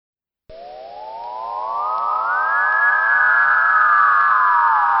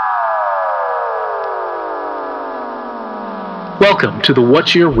Welcome to the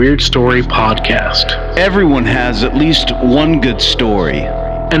What's Your Weird Story podcast. Everyone has at least one good story.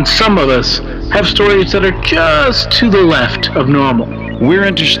 And some of us have stories that are just to the left of normal. We're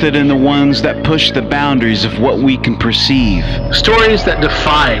interested in the ones that push the boundaries of what we can perceive. Stories that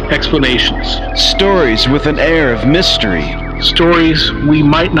defy explanations. Stories with an air of mystery. Stories we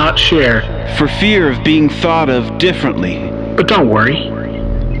might not share for fear of being thought of differently. But don't worry,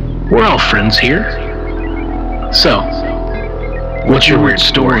 we're all friends here. So, what's your weird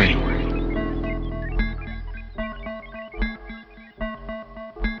story?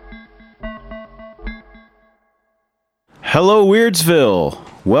 Hello, Weirdsville.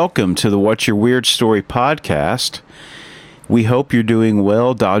 Welcome to the What's Your Weird Story podcast. We hope you're doing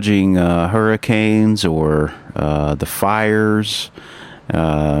well, dodging hurricanes or the fires,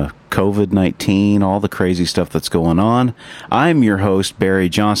 COVID-19, all the crazy stuff that's going on. I'm your host, Barry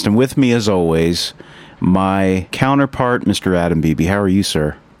Johnston. With me, as always, my counterpart, Mr. Adam Beebe. How are you,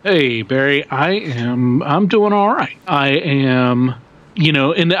 sir? Hey, Barry. I'm doing all right. I am,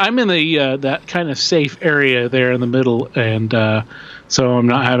 I'm in the that kind of safe area there in the middle, and so I'm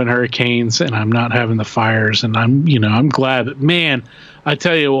not having hurricanes and I'm not having the fires, and I'm glad that, man, I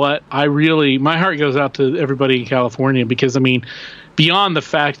tell you what, my heart goes out to everybody in California because, beyond the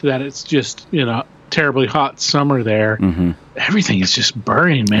fact that it's just, terribly hot summer there, everything is just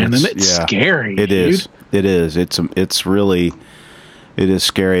burning, man, and it's scary. It is. It is. It's really, it is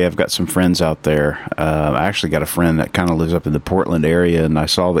scary. I've got some friends out there. I actually got a friend that kind of lives up in the Portland area, and I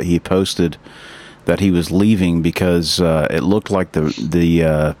saw that he posted that he was leaving because it looked like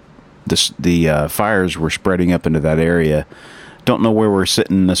the fires were spreading up into that area. Don't know where we're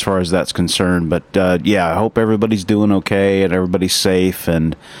sitting as far as that's concerned, but I hope everybody's doing okay and everybody's safe.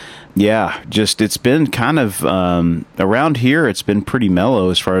 And it's been kind of around here, it's been pretty mellow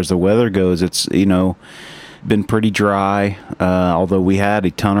as far as the weather goes. It's been pretty dry, although we had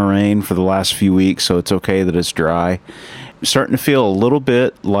a ton of rain for the last few weeks, so it's okay that it's dry. Starting to feel a little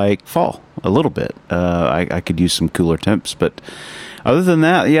bit like fall, a little bit. I could use some cooler temps, but other than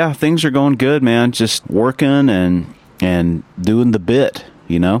that, things are going good, man. Just working and doing the bit,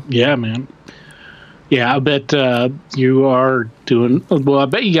 Yeah, man. Yeah, I bet you are doing well. I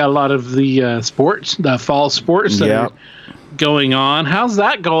bet you got a lot of the sports, the fall sports that are going on. How's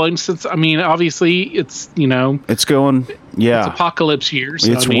that going? Since obviously it's it's going. Yeah, it's apocalypse year.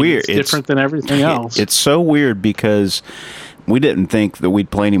 So, it's weird. It's different than everything else. It's so weird because we didn't think that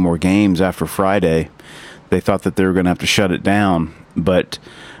we'd play any more games after Friday. They thought that they were going to have to shut it down, but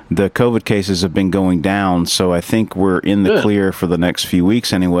the COVID cases have been going down, so I think we're in the clear for the next few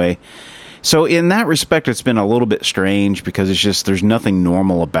weeks anyway. So in that respect, it's been a little bit strange because it's just there's nothing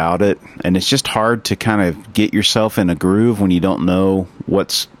normal about it, and it's just hard to kind of get yourself in a groove when you don't know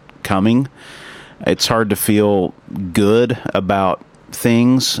what's coming. It's hard to feel good about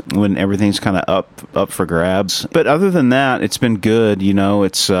things when everything's kind of up for grabs. But other than that, it's been good.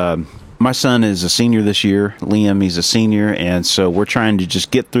 It's my son is a senior this year. Liam, he's a senior, and so we're trying to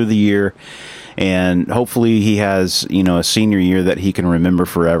just get through the year. And hopefully he has, a senior year that he can remember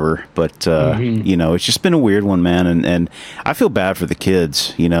forever. But, it's just been a weird one, man. And I feel bad for the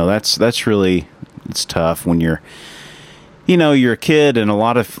kids. That's really, it's tough when you're a kid, and a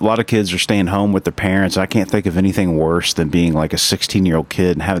lot of kids are staying home with their parents. I can't think of anything worse than being like a 16-year-old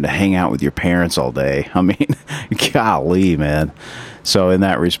kid and having to hang out with your parents all day. Golly, man. So in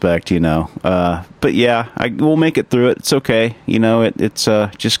that respect, but we'll make it through it. It's okay. It's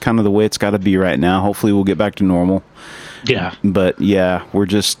just kind of the way it's got to be right now. Hopefully we'll get back to normal. Yeah. But we're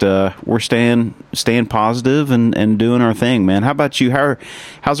just, we're staying positive and doing our thing, man. How about you?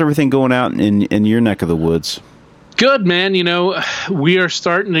 How's everything going out in your neck of the woods? Good, man. We are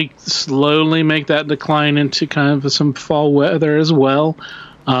starting to slowly make that decline into kind of some fall weather as well.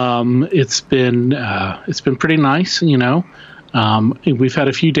 It's been pretty nice, we've had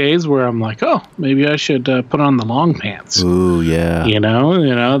a few days where I'm like, oh, maybe I should put on the long pants. Ooh, yeah.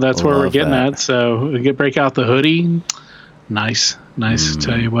 That's where we're getting at. So we break out the hoodie. Nice.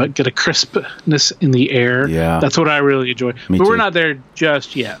 Tell you what, get a crispness in the air. Yeah. That's what I really enjoy. But we're not there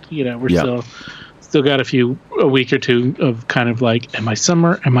just yet. We're still got a week or two of kind of like, am I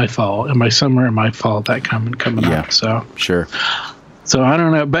summer? Am I fall? Am I summer? Am I fall? That coming up. So sure. So I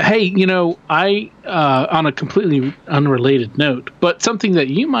don't know, but hey, I on a completely unrelated note, but something that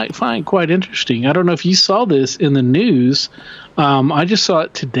you might find quite interesting. I don't know if you saw this in the news. I just saw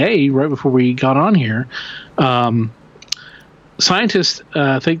it today, right before we got on here. Scientists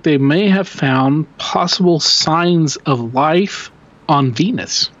think they may have found possible signs of life on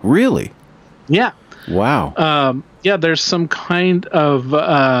Venus. Really? Yeah. Wow. There's some kind of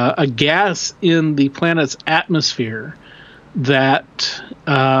a gas in the planet's atmosphere that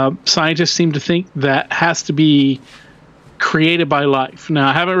scientists seem to think that has to be created by life. Now,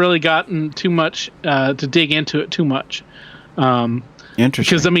 I haven't really gotten too much to dig into it too much. Interesting.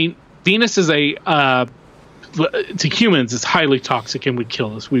 Because, I mean, Venus is to humans, it's highly toxic and would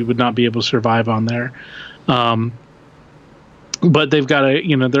kill us. We would not be able to survive on there. But they've got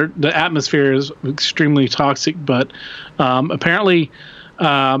the atmosphere is extremely toxic, but apparently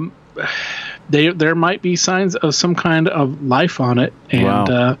there might be signs of some kind of life on it.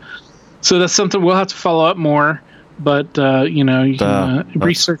 And so that's something we'll have to follow up more. But, you can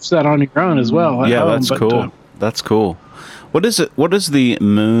research that on your own as well. Yeah, that's cool. That's cool. What is it? What is the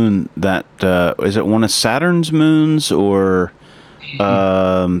moon that is it one of Saturn's moons or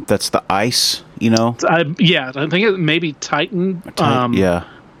that's the ice? I think it may be Titan. Yeah,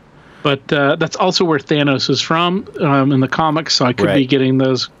 but that's also where Thanos is from in the comics. So I could be getting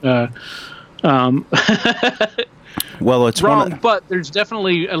those. Well, it's wrong, but there's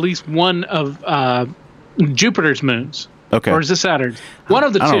definitely at least one of Jupiter's moons. Okay. Or is it Saturn? One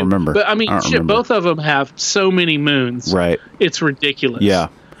of the two. I don't remember. But I mean, both of them have so many moons. Right. It's ridiculous. Yeah.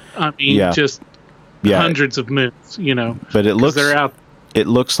 I mean, just hundreds of moons, But they're out. It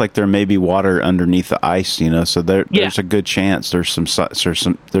looks like there may be water underneath the ice, so there's a good chance there's some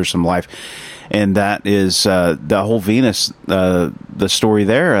life. And that is the whole Venus the story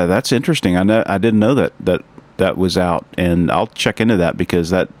there. That's interesting. I didn't know that was out, and I'll check into that because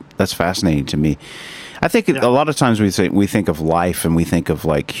that's fascinating to me. I think a lot of times we think of life and we think of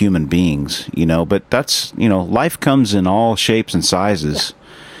like human beings, but that's, life comes in all shapes and sizes,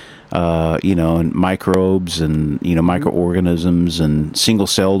 and microbes and, microorganisms and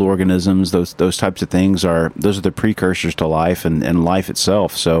single-celled organisms, those types of things those are the precursors to life and life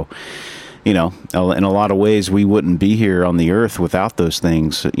itself. So, in a lot of ways, we wouldn't be here on the earth without those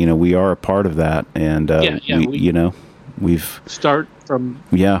things. We are a part of that. And, we've start from,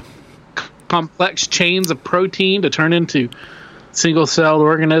 complex chains of protein to turn into single-celled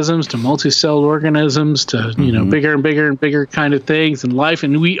organisms to multi-celled organisms to bigger and bigger and bigger kind of things in life.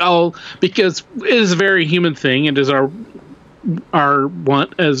 And we all, because it is a very human thing, it is our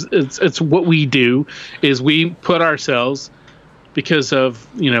want, as it's what we do, is we put ourselves, because of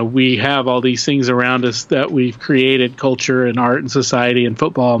we have all these things around us that we've created, culture and art and society and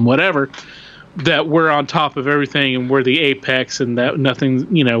football and whatever, that we're on top of everything and we're the apex, and that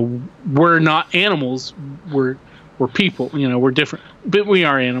nothing, we're not animals, we're people, we're different, but we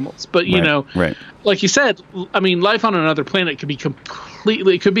are animals. But like you said, I mean, life on another planet could be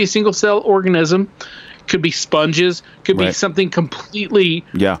it could be a single cell organism, could be sponges, could be something completely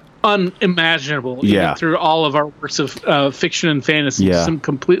unimaginable, even through all of our works of fiction and fantasy, some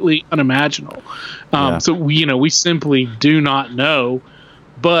completely unimaginable. So we simply do not know,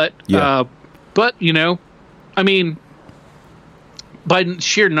 but I mean, by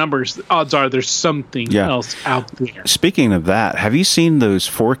sheer numbers, the odds are there's something else out there. Speaking of that, have you seen those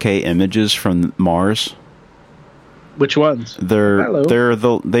 4K images from Mars? Which ones?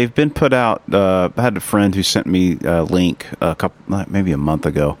 They've been put out. I had a friend who sent me a link maybe a month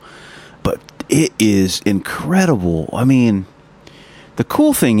ago, but it is incredible. I mean, the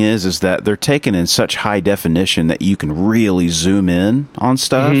cool thing is that they're taken in such high definition that you can really zoom in on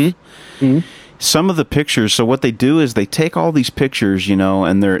stuff. Mm-hmm. Some of the pictures, so what they do is they take all these pictures,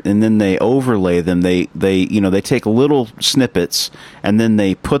 and then they overlay them. They take little snippets and then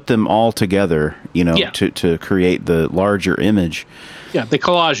they put them all together, to create the larger image. Yeah, they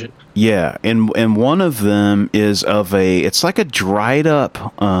collage it. Yeah, and one of them is it's like a dried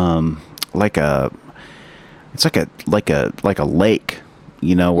up like a lake,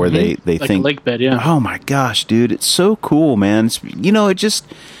 where they like think a lake bed, yeah. Oh my gosh, dude, it's so cool, man. It's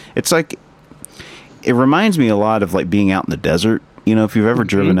like, it reminds me a lot of like being out in the desert. If you've ever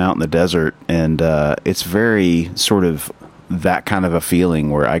driven out in the desert, and it's very sort of that kind of a feeling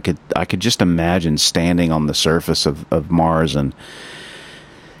where I could just imagine standing on the surface of Mars, and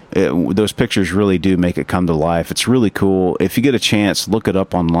those pictures really do make it come to life. It's really cool. If you get a chance, look it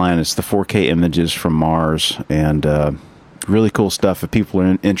up online. It's the 4K images from Mars, and really cool stuff. If people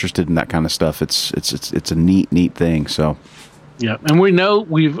are interested in that kind of stuff, it's a neat thing. So. Yeah, and we know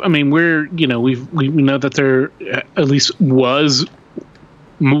we know that there at least was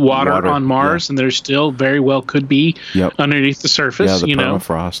water on Mars, and there still very well could be underneath the surface. Yeah, the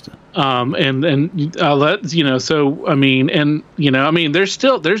permafrost. And I'll let So I mean, there's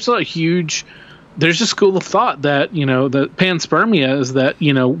a school of thought that that panspermia is that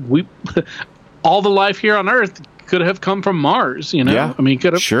we all the life here on Earth could have come from Mars. Yeah, I mean,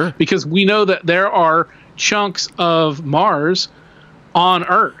 could have, sure, because we know that there are chunks of Mars on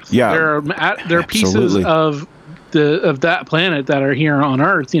Earth. Yeah, there are pieces of that planet that are here on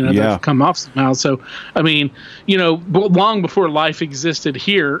Earth, that have come off somehow. So, I mean, long before life existed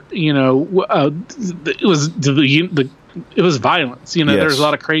here, it was it was violence. There's a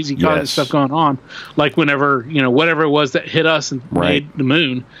lot of crazy kind of stuff going on. Like whenever, whatever it was that hit us and made the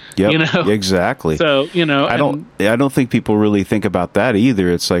moon. Yep, exactly. So, I don't think people really think about that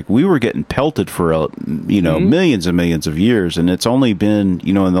either. It's like we were getting pelted for, millions and millions of years. And it's only been,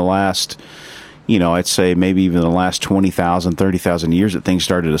 in the last, I'd say maybe even the last 20,000, 30,000 years that things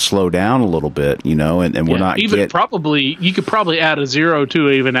started to slow down a little bit, and we're not even you could probably add a 0 to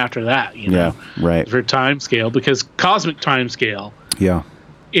it even after that, right. For time scale, because cosmic time scale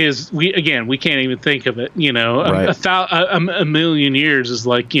is we can't even think of it, right. a million years is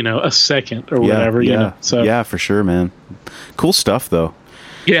like, a second or whatever, so yeah, for sure, man. Cool stuff though.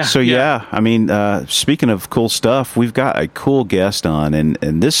 Yeah. So I mean, speaking of cool stuff, we've got a cool guest on, and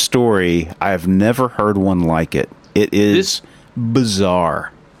this story, I've never heard one like it. It is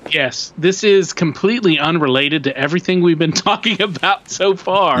bizarre. Yes, this is completely unrelated to everything we've been talking about so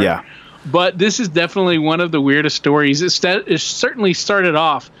far. Yeah. But this is definitely one of the weirdest stories. It certainly started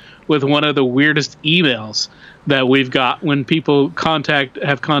off with one of the weirdest emails that we've got when people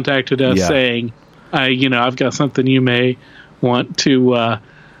have contacted us saying, I've got something you may want to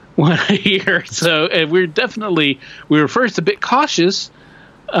hear. So we were first a bit cautious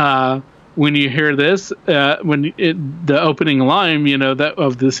when you hear this, the opening line, that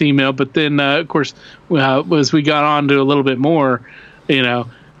of this email. But then, of course, as we got on to a little bit more,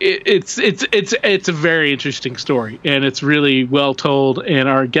 it's a very interesting story, and it's really well told. And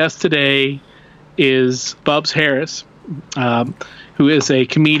our guest today is Bubs Harris, who is a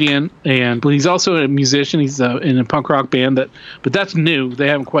comedian, and he's also a musician. He's in a punk rock band but that's new. They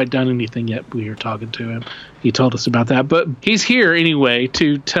haven't quite done anything yet. We were talking to him. He told us about that, but he's here anyway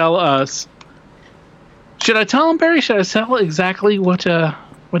to tell us. Should I tell him, Barry? Should I tell exactly what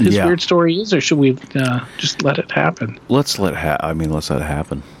his weird story is, or should we just let it happen? Let's let it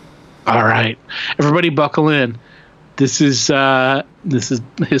happen. All right, everybody, buckle in. This is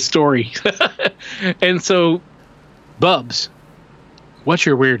his story, and so, Bubs, what's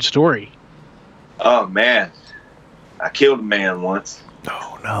your weird story? Oh, man. I killed a man once.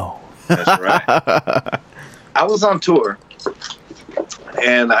 Oh, no. That's right. I was on tour,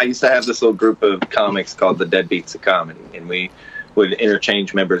 and I used to have this little group of comics called the Deadbeats of Comedy, and we would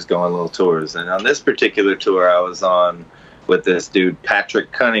interchange members go on little tours. And on this particular tour, I was on with this dude,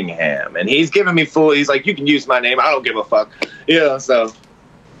 Patrick Cunningham, and he's giving me he's like, you can use my name. I don't give a fuck. So,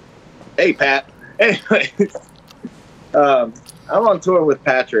 hey, Pat. Anyway, I'm on tour with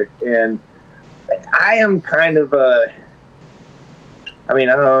Patrick, and I am kind of I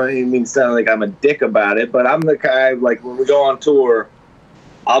don't even sound like I'm a dick about it, but I'm the guy, like, when we go on tour,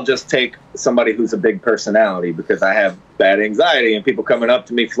 I'll just take somebody who's a big personality because I have bad anxiety, and people coming up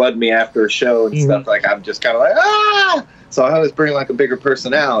to me, flood me after a show and stuff, like, I'm just kind of like, ah! So I always bring, like, a bigger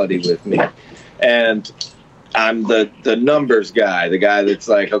personality with me. And I'm the numbers guy, the guy that's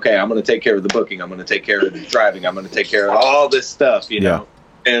like, okay, I'm going to take care of the booking. I'm going to take care of the driving. I'm going to take care of all this stuff, know.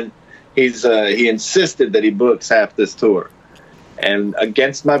 And he insisted that he books half this tour. And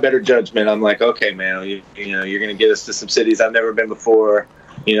against my better judgment, I'm like, okay, man, you're going to get us to some cities I've never been before.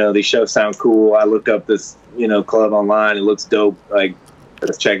 These shows sound cool. I looked up this, club online. It looks dope. Like,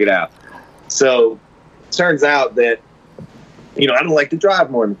 let's check it out. So it turns out that, I don't like to drive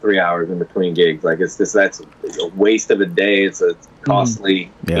more than 3 hours in between gigs. Like, that's a waste of a day. It's a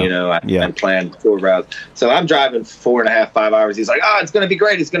costly, I planned tour routes. So I'm driving 4.5, 5 hours. He's like, oh, it's going to be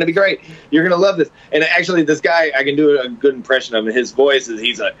great. It's going to be great. You're going to love this. And actually, this guy, I can do a good impression of him. His voice is, he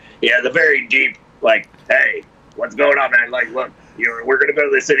has a very deep, like, hey, what's going on, man? Like, look, we're going to go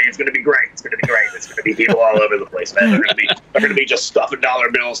to this city. It's going to be great. It's going to be great. It's going to be people all over the place, man. They're going to be just stuffing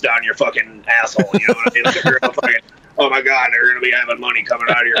dollar bills down your fucking asshole. You know what I mean? Like, you're gonna fucking, oh my God, they're going to be having money coming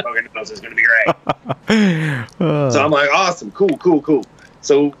out of your fucking nose. It's going to be great. So I'm like, awesome, cool.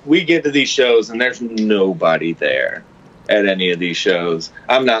 So we get to these shows, and there's nobody there at any of these shows.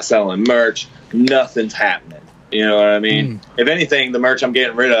 I'm not selling merch. Nothing's happening. You know what I mean? If anything, the merch I'm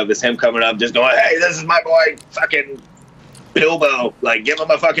getting rid of is him coming up just going, hey, this is my boy fucking Bilbo. Like, give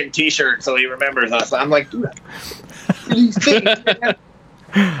him a fucking T-shirt so he remembers us. I'm like, dude, these things, man.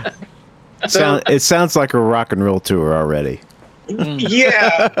 It sounds like a rock and roll tour already.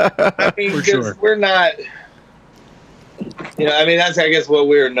 Yeah. I mean, because we're not, that's, I guess, what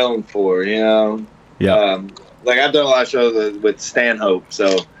we're known for, Yeah. Like, I've done a lot of shows with Stanhope,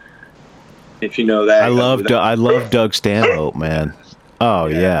 so if you know that. I love Doug Stanhope, man. Oh,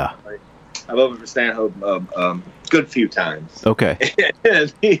 yeah. I've opened for Stanhope a good few times. Okay.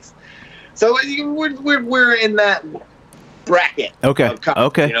 And So we're in that bracket. Okay. Of comedy,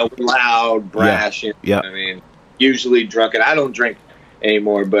 Okay. You know, loud, brash. Yeah. You know what I mean, usually drunk, and I don't drink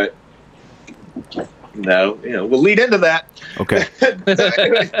anymore, but no, you know, we'll lead into that. Okay. So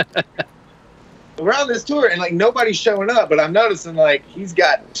anyway, we're on this tour, and like nobody's showing up, but I'm noticing like he's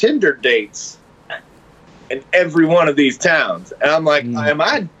got Tinder dates in every one of these towns, and I'm like, am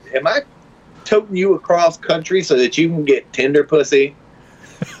I toting you across country so that you can get Tinder pussy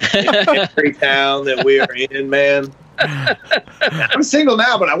in every town that we are in, man? I'm single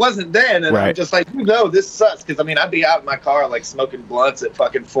now, but I wasn't then, and I'm just like, this sucks, because I mean, I'd be out in my car like smoking blunts at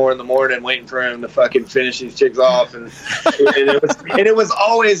fucking 4 a.m. waiting for him to fucking finish these chicks off, and it was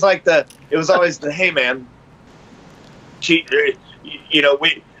always the hey man, she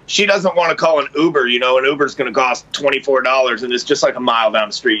doesn't want to call an Uber, you know, an Uber's going to cost $24, and it's just like a mile down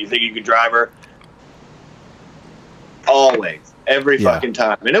the street. You think you can drive her? Always. Every fucking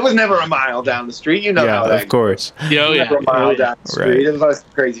time. And it was never a mile down the street. You know how that of course. never a mile down the street. Right. It was always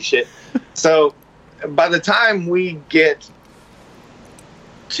crazy shit. So by the time we get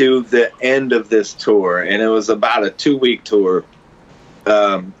to the end of this tour, and it was about a 2-week tour,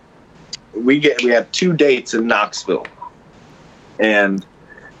 we have 2 dates in Knoxville. And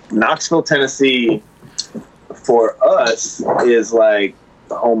Knoxville, Tennessee, for us, is like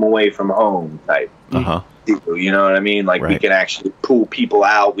home away from home type. You know what I mean? Like we can actually pull people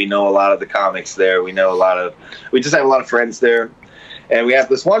out. We know a lot of the comics there. We just have a lot of friends there. And we have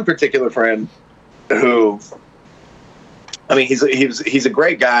this one particular friend who, I mean, he's a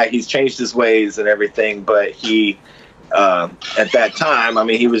great guy. He's changed his ways and everything, but he, at that time, I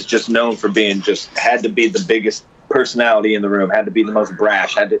mean, he was just known for being had to be the biggest personality in the room, had to be the most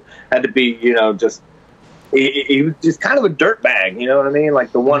brash, had to be, you know, just he was just kind of a dirtbag, you know what I mean,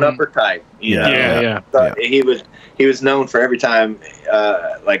 like the one-upper type. You know? So he was known for every time,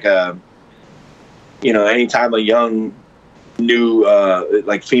 anytime a young new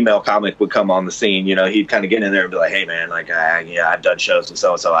like female comic would come on the scene, you know, he'd kind of get in there and be like, hey man, like I've done shows with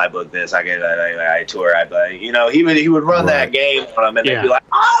so and so, I booked this, I tour, you know, he would run that game on them, and they'd be like,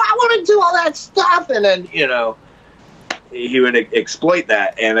 oh, I want to do all that stuff, and then, you know, he would exploit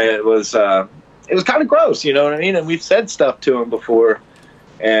that, and it was kind of gross, you know what I mean? And we've said stuff to him before,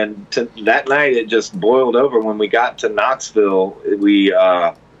 and that night it just boiled over. When we got to Knoxville, we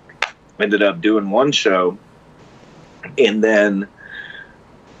ended up doing one show, and then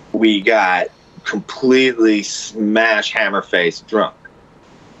we got completely hammer-faced drunk.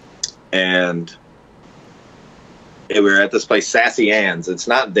 And we were at this place, Sassy Ann's. It's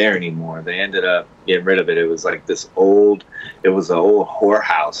not there anymore. They ended up getting rid of it. It was like an old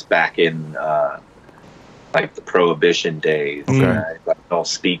whorehouse back in like the Prohibition days. Like all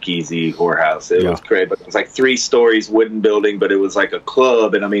speakeasy whorehouse. It was great, but it was like 3 stories, wooden building, but it was like a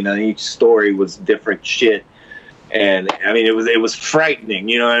club, and I mean, on each story was different shit. And I mean, it was frightening.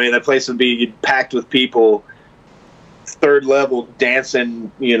 You know what I mean? The place would be packed with people, 3rd level,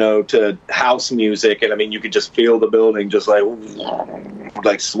 dancing, you know, to house music, and I mean, you could just feel the building just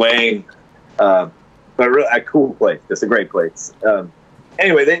like swaying. But really, a cool place. It's a great place.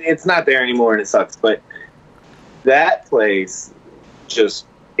 Anyway, it's not there anymore, and it sucks. But that place, just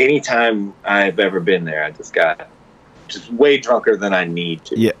anytime I've ever been there, I just got way drunker than I need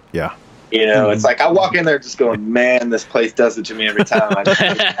to. Yeah. You know, it's like I walk in there just going, man, this place does it to me every time. I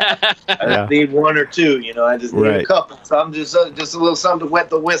just need 1 or 2, you know, I just need a couple. So I'm just a little something to wet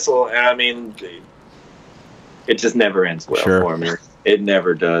the whistle. And I mean, it just never ends well for me. It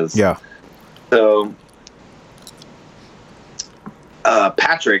never does. Yeah. So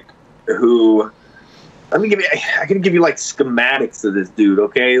Patrick, who, I can give you like schematics of this dude,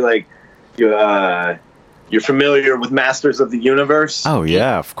 okay? Like, you're familiar with Masters of the Universe? Oh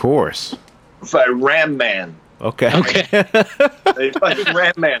yeah, of course. Ram Man. Okay. Fucking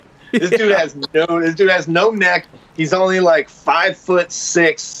Ram Man. This dude has no neck. He's only like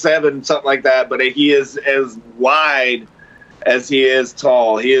 5'6", 7", something like that. But he is as wide as he is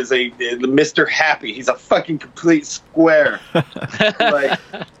tall. He is the Mr. Happy. He's a fucking complete square. Like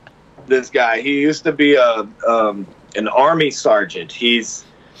this guy. He used to be an army sergeant. He's,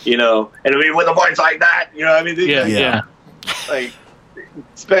 you know, and I mean, with a voice like that, you know what I mean? Yeah. Like,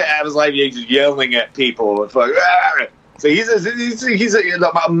 I was like, he's yelling at people. It's like, ah! So he's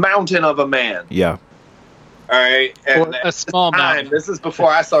a mountain of a man. Yeah. All right. And a small mountain. This is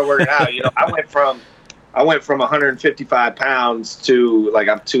before I started working out. You know, I went from 155 pounds to like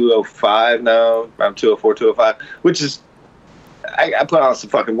I'm 205 now. I'm 204, 205, which is, I put on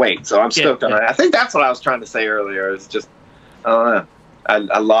some fucking weight, so I'm stoked on it. I think that's what I was trying to say earlier. It's just, I don't know.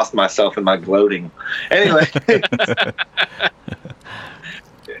 I lost myself in my gloating. Anyway,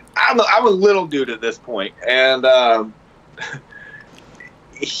 I'm a little dude at this point, and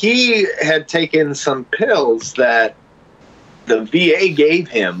he had taken some pills that the VA gave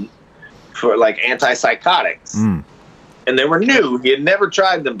him for like antipsychotics, and they were new. He had never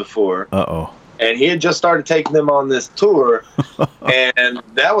tried them before. And he had just started taking them on this tour, and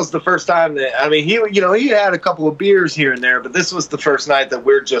that was the first time that, I mean, he had a couple of beers here and there, but this was the first night that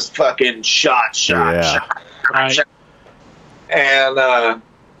we're just fucking shot. Right. And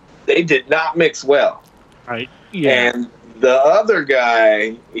they did not mix well. Right. Yeah. And the other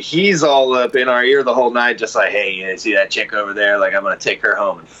guy, he's all up in our ear the whole night, just like, hey, you see that chick over there? Like, I'm going to take her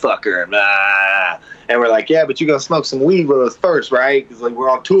home and fuck her. And we're like, yeah, but you going to smoke some weed with us first, right? Because, like, we're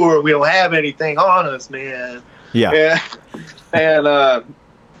on tour. We don't have anything on us, man. Yeah. And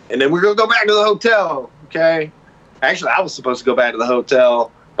then we're going to go back to the hotel, okay? Actually, I was supposed to go back to the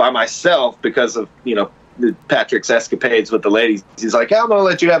hotel by myself because of, Patrick's escapades with the ladies. He's like, I'm going to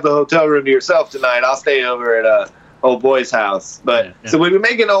let you have the hotel room to yourself tonight. I'll stay over at old boy's house. But so we were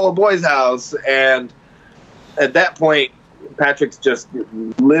making old boy's house, and at that point Patrick's just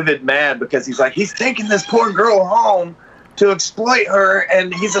livid mad because he's like, he's taking this poor girl home to exploit her,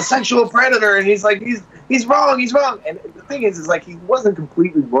 and he's a sexual predator, and he's like, he's wrong. And the thing is like, he wasn't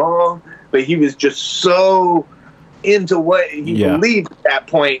completely wrong, but he was just so into what he believed at that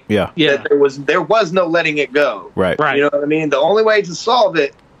point that there was no letting it go. Right. You know what I mean? The only way to solve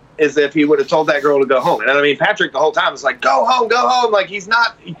it is if he would have told that girl to go home. And I mean, Patrick the whole time was like, go home. Like, he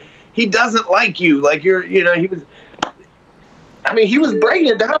doesn't like you. Like, he was breaking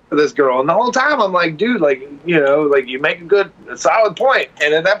it down for this girl. And the whole time I'm like, dude, like, you make a solid point.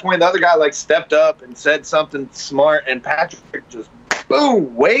 And at that point, the other guy like stepped up and said something smart, and Patrick just,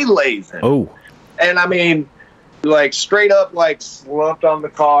 boom, waylays him. Oh. And I mean, like, straight up, like, slumped on the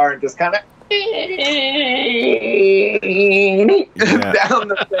car and just kind of down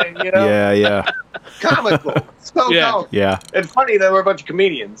the thing, Yeah. Comical. So comical. Yeah. It's funny that we're a bunch of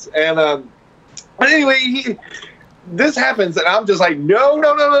comedians. And but anyway, this happens, and I'm just like, no.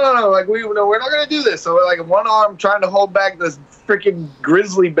 Like, we're not gonna do this. So we're like, one arm trying to hold back this freaking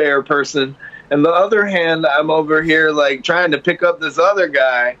grizzly bear person, and the other hand, I'm over here like trying to pick up this other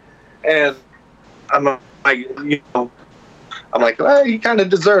guy, and I'm like, I'm like, well, he kind of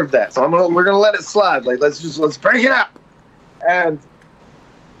deserved that, so we're gonna let it slide. Like, let's break it up. And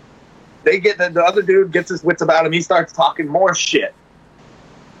they get the other dude gets his wits about him. He starts talking more shit.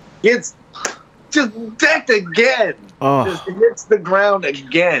 Gets just decked again. Just hits the ground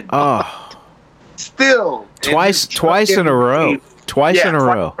again. Still twice in a row. Twice in a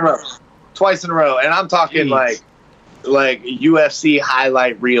row. And I'm talking like UFC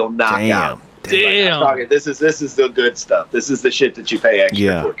highlight reel knockout. Damn. Like, I'm talking, this is the good stuff. This is the shit that you pay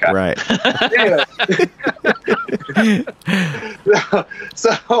extra for. Right.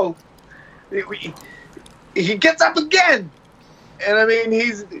 So he gets up again, and I mean,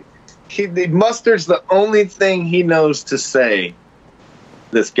 he musters the only thing he knows to say.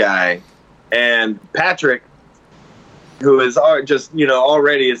 This guy, and Patrick, who is just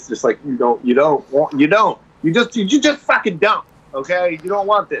already is just like, you just fucking don't. Okay, you don't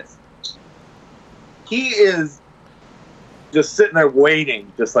want this. He is just sitting there waiting,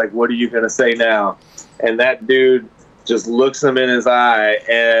 just like, what are you going to say now? And that dude just looks him in his eye,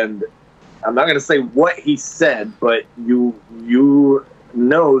 and I'm not going to say what he said, but you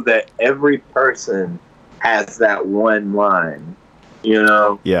know that every person has that one line,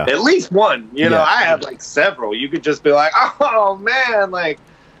 Yeah. At least one, I have like several. You could just be like, oh man, like,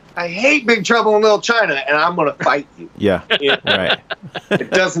 I hate Big Trouble in Little China, and I'm going to fight you. Yeah. Right.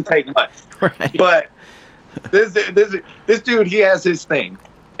 It doesn't take much. Right. But this dude, he has his thing,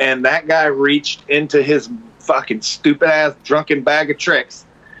 and that guy reached into his fucking stupid ass drunken bag of tricks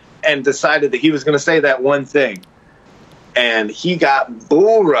and decided that he was going to say that one thing, and he got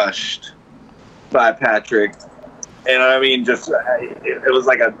bull rushed by Patrick. And I mean, just it was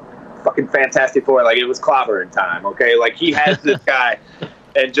like a fucking Fantastic Four, like it was clobbering time. Okay, like he has this guy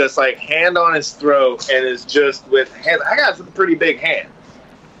and just like hand on his throat, and is just with hand. I got some pretty big hands.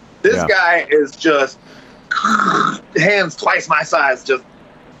 This guy is just hands twice my size, just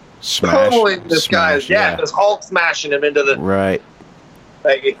pulling this guy's just Hulk smashing him into the right.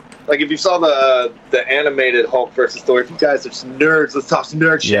 Like if you saw the animated Hulk versus Thor, if you guys are some nerds, let's talk some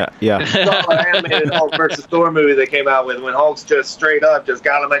nerd shit. Yeah. You saw the animated Hulk versus Thor movie they came out with when Hulk's just straight up just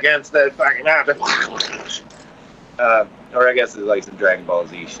got him against the fucking mountain. Or I guess it's like some Dragon Ball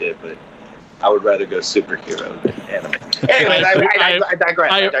Z shit, but I would rather go superhero than anime. Anyway, I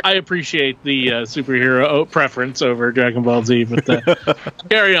digress. I appreciate the superhero preference over Dragon Ball Z, but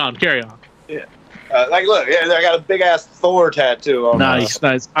carry on. Yeah. Like, look, yeah, I got a big ass Thor tattoo on. Nice.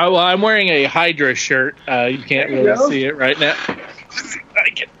 Well, I'm wearing a Hydra shirt. You can't really see it right now.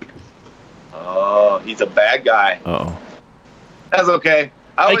 Oh, he's a bad guy. Oh. That's okay.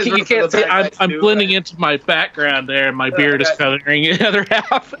 You can't see. I'm blending into my background there, and my beard is covering the other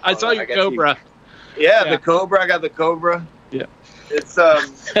half. I saw your Cobra. Yeah, the Cobra. I got the Cobra. Yeah. It's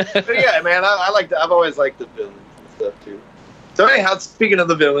but yeah, man. I've always liked the villains and stuff too. So anyhow, speaking of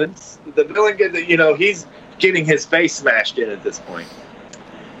the villain he's getting his face smashed in at this point,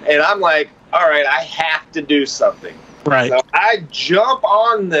 and I'm like, all right, I have to do something. Right. So I jump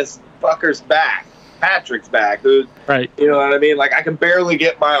on this fucker's back, Patrick's back, who, right. You know what I mean? Like, I can barely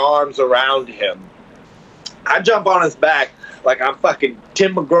get my arms around him. I jump on his back like I'm fucking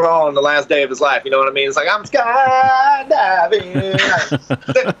Tim McGraw on the last day of his life. You know what I mean? It's like, I'm skydiving.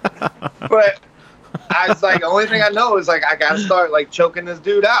 But I was like, the only thing I know is, like, I got to start, like, choking this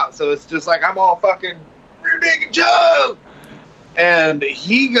dude out. So it's just like, I'm all fucking, big joke. And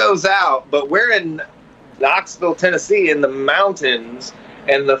he goes out, but we're in Knoxville, Tennessee, in the mountains,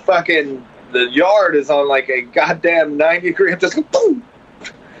 and the yard is on like a goddamn 90-degree, just boom.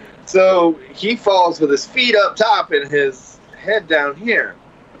 So he falls with his feet up top and his head down here.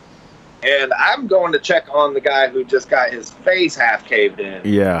 And I'm going to check on the guy who just got his face half caved in.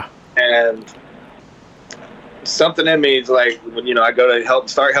 Yeah. And something in me is like, when, I go to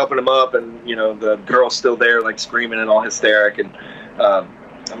start helping him up, and, the girl's still there, like, screaming and all hysteric, and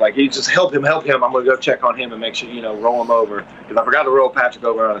I'm like, you just help him. I'm going to go check on him and make sure, roll him over. Because I forgot to roll Patrick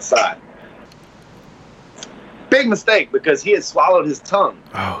over on his side. Big mistake, because he had swallowed his tongue.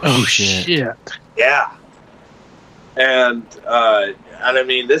 Oh shit. Yeah. And I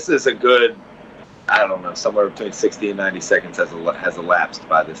mean, this is a good, I don't know, somewhere between 60 and 90 seconds has elapsed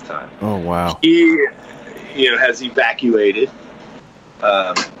by this time. Oh, wow. He, has evacuated.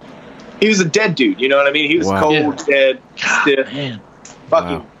 He was a dead dude, you know what I mean? He was cold, dead, stiff. Man.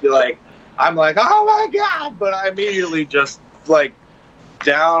 Fucking, like, I'm like, oh my God. But I immediately just, like,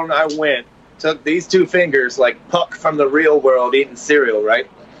 down I went. Took these two fingers, like Puck from the Real World eating cereal, right?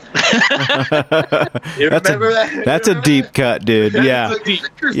 You remember that? That's a deep cut, dude. Yeah.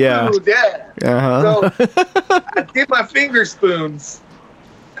 Yeah. Uh-huh. So I did my finger spoons.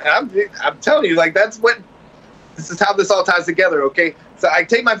 I'm telling you, like, this is how this all ties together, okay? So I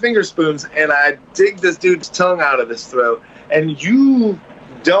take my finger spoons and I dig this dude's tongue out of his throat, and you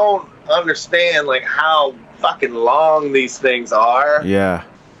don't understand, like, how fucking long these things are. Yeah.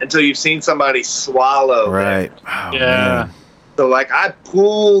 Until you've seen somebody swallow. Right. Oh, yeah. Man. So, like, I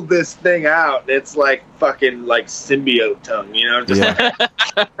pull this thing out, and it's like fucking, like, symbiote tongue, just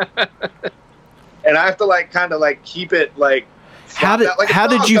and I have to, like, kind of, like, keep it, like, how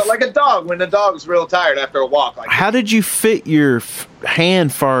did you like a dog when the dog's real tired after a walk? Like, how did you fit your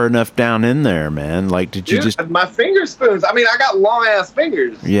hand far enough down in there, man? Like, did you just my finger spoons? I mean, I got long ass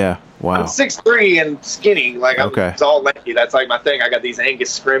fingers. Yeah. Wow. I'm 6'3" and skinny. Like, it's all lanky. That's like my thing. I got these Angus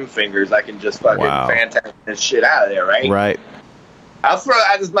Scrim fingers. I can just fucking fantastic this shit out of there, right? Right. This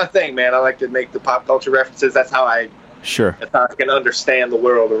is my thing, man. I like to make the pop culture references. That's how I can understand the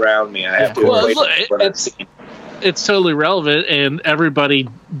world around me. I have to. It's totally relevant, and everybody,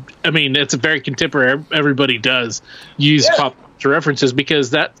 I mean, it's a very contemporary. Everybody does use pop culture references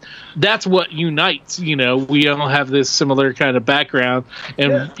because that's what unites. We all have this similar kind of background,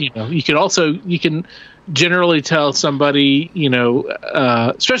 and you can generally tell somebody,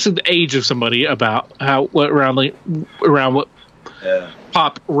 especially the age of somebody, about around what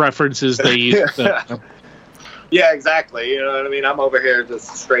pop references they use. Yeah, exactly. You know what I mean? I'm over here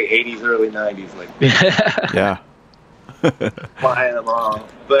just straight 80s, early 90s, like yeah. Flying them off.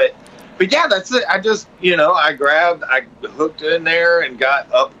 But yeah, that's it. I just, I hooked in there and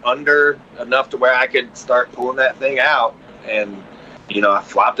got up under enough to where I could start pulling that thing out. And, I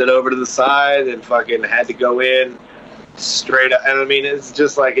flopped it over to the side and fucking had to go in straight up. And I mean, it's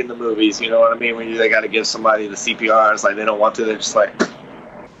just like in the movies, you know what I mean? When they got to give somebody the CPR, it's like they don't want to. They're just like,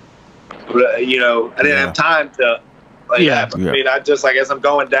 I didn't have time to. I mean, I just, like, as I'm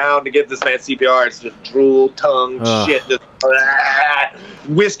going down to give this man CPR, it's just drool, tongue, shit, just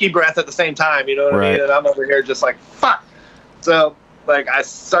whiskey breath at the same time, you know what I mean? And I'm over here just like, fuck. So, like, I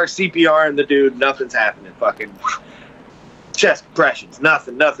start CPRing the dude, nothing's happening. Fucking chest compressions,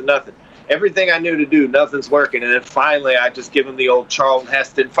 nothing. Everything I knew to do, nothing's working. And then finally, I just give him the old Charlton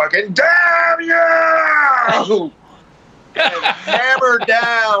Heston fucking, damn you! And hammer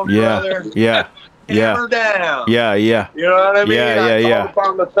down, brother. Yeah. Hammer down. Yeah. You know what I mean? Yeah. I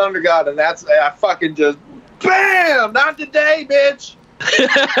called upon the Thunder God, and I fucking just, bam! Not today, bitch!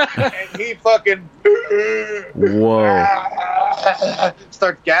 And he fucking whoa.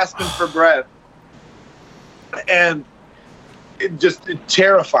 starts gasping for breath. and it just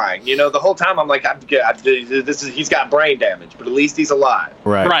terrifying. You know, the whole time I'm like, he's got brain damage, but at least he's alive.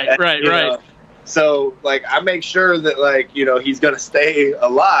 Right. Right. So, like, I make sure that, like, you know, he's going to stay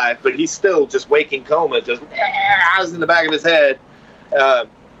alive, but he's still just waking coma, just in the back of his head,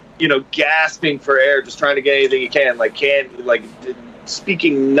 you know, gasping for air, just trying to get anything he can,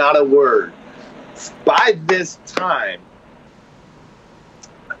 speaking not a word. By this time,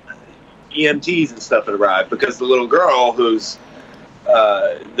 EMTs and stuff had arrived because the little girl who's,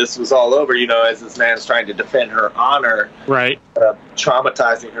 this was all over, you know, as this man's trying to defend her honor, right,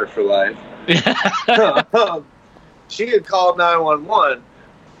 traumatizing her for life. She had called 911.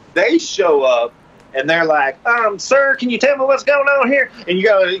 They show up and they're like, sir, can you tell me what's going on here? And you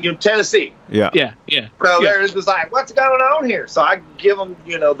go, Tennessee. Yeah. So they're just like, what's going on here? So I give them,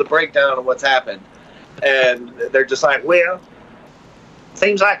 you know, the breakdown of what's happened. And they're just like, well,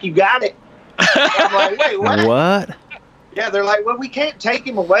 seems like you got it. I'm like, wait, what? Yeah, they're like, well, we can't take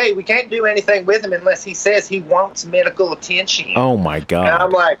him away. We can't do anything with him unless he says he wants medical attention. Oh, my God. And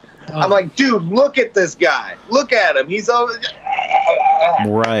I'm like, dude, look at this guy. Look at him. He's over.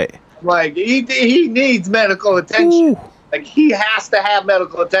 Right. Like, he needs medical attention. Ooh. Like, he has to have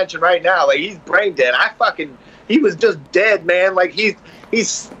medical attention right now. Like, he's brain dead. He was just dead, man. Like,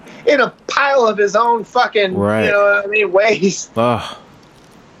 he's in a pile of his own fucking, right. You know what I mean, waste.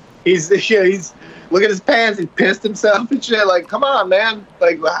 He's look at his pants. He pissed himself and shit. Like, come on, man.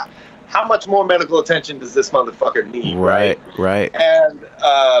 Like, how much more medical attention does this motherfucker need? Right. And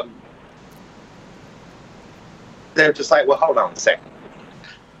they're just like, well, hold on a second.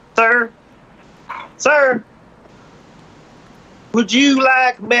 Sir, would you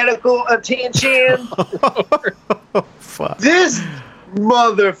like medical attention? Fuck. This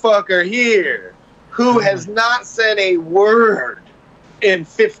motherfucker here, who has not said a word in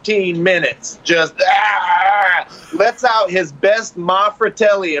 15 minutes, just lets out his best Ma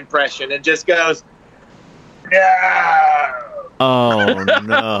Fratelli impression and just goes, no. Oh,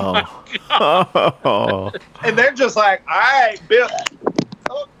 no. Oh. And they're just like, all right, Bill.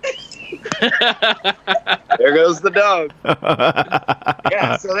 There goes the dog.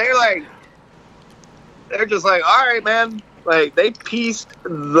 Yeah, so they're just like, all right, man. Like, they pieced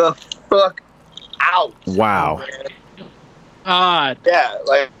the fuck out. Wow. Man. God. Yeah,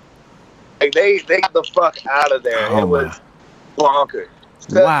 like they got the fuck out of there. It was bonkers.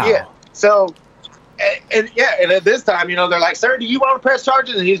 So, wow. Yeah. So, and at this time, you know, they're like, sir, do you want to press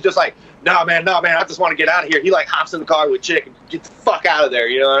charges? And he's just like, no, man, I just want to get out of here. He, like, hops in the car with Chick and gets the fuck out of there,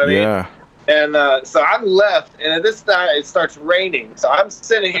 you know what I mean? Yeah. And so I'm left, and at this time, it starts raining. So I'm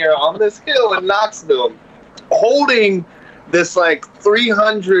sitting here on this hill in Knoxville, holding this, like,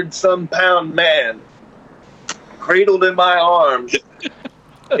 300-some-pound man, cradled in my arms,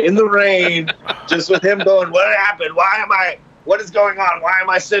 in the rain, just with him going, what happened? What is going on? Why am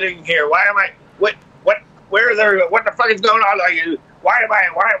I sitting here? What the fuck is going on? Like, why am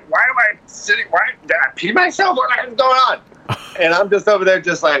I sitting? Why did I pee myself? What is going on? And I'm just over there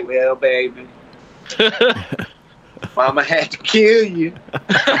just like, well, baby, mama had to kill you.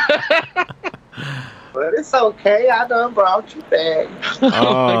 But it's okay. I done brought you back.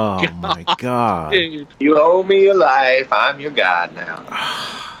 Oh, my God. You owe me your life. I'm your God now.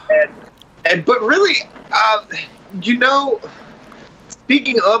 But really, you know,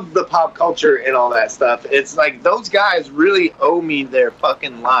 speaking of the pop culture and all that stuff, it's like those guys really owe me their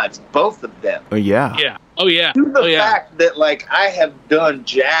fucking lives. Both of them. Oh, yeah. Yeah. Oh, yeah. To the fact that, like, I have done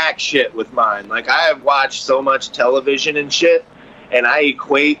jack shit with mine. Like, I have watched so much television and shit, and I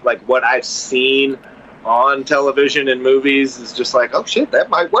equate, like, what I've seen on television and movies is just like, oh shit, that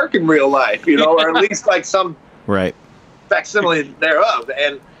might work in real life, you know, or at least like some facsimile thereof.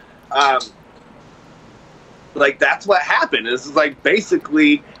 And like, that's what happened. Is like,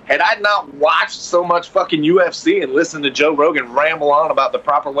 basically, had I not watched so much fucking UFC and listened to Joe Rogan ramble on about the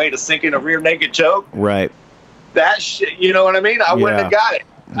proper way to sink in a rear naked choke, that shit, you know what I mean? I wouldn't have got it.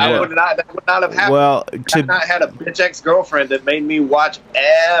 That would not have happened. Well, I've not had a bitch ex-girlfriend that made me watch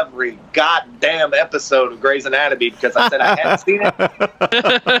every goddamn episode of Grey's Anatomy because I said I hadn't seen it.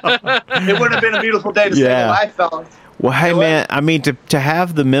 It would have been a beautiful day to save a life, fellas. Well, hey, man, I mean, to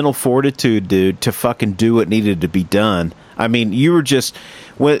have the mental fortitude, dude, to fucking do what needed to be done. I mean, you were just,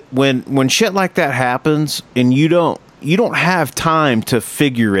 when shit like that happens and you don't have time to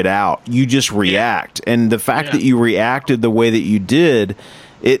figure it out, you just react. And the fact that you reacted the way that you did,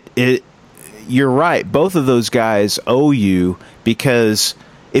 you're right. Both of those guys owe you, because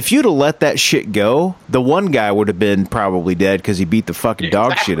if you'd have let that shit go, the one guy would have been probably dead because he beat the fucking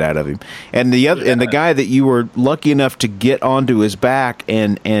dog shit out of him, and the other, and the guy that you were lucky enough to get onto his back,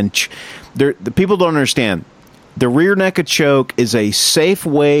 and the people don't understand. The rear naked choke is a safe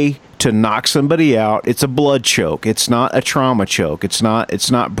way to knock somebody out. It's a blood choke. It's not a trauma choke. It's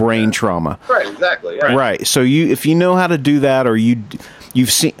not brain trauma. Right, exactly. Right. So if you know how to do that, or you've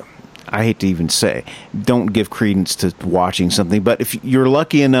seen, I hate to even say, don't give credence to watching something, but if you're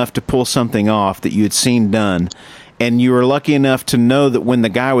lucky enough to pull something off that you had seen done, and you were lucky enough to know that when the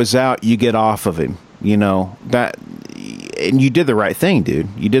guy was out, you get off of him, and you did the right thing, dude.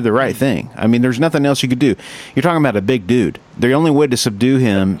 You did the right thing. I mean, there's nothing else you could do. You're talking about a big dude. The only way to subdue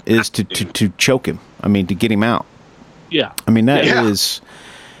him is to choke him. I mean, to get him out. Yeah. I mean, that is,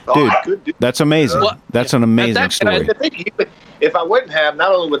 dude, that's amazing. Well, that's an amazing story. If I wouldn't have,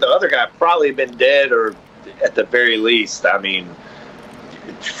 not only would the other guy probably been dead, or at the very least, I mean,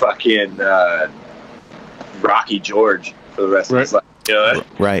 fucking Rocky George for the rest of his life. You know?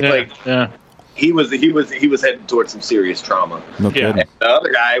 Right. He was heading towards some serious trauma. No kidding. And the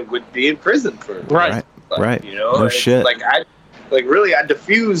other guy would be in prison for right. You know, no shit. I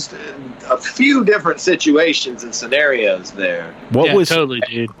diffused a few different situations and scenarios there. What was totally,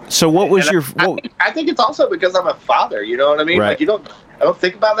 dude? So what was your? I think it's also because I'm a father. You know what I mean? Right. Like I don't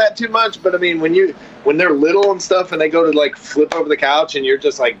think about that too much. But I mean, when they're little and stuff, and they go to like flip over the couch, and you're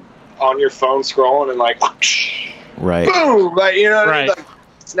just like on your phone scrolling, and like, right, boom, like you know, what I mean? Right. Like,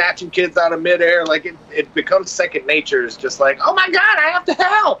 snatching kids out of midair, like it becomes second nature. It's just like, oh my god, I have to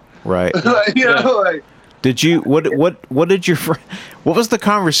help. Right. Like. Did you what did your friend? What was the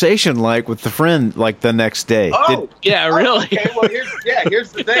conversation like with the friend like the next day? Really? Okay, well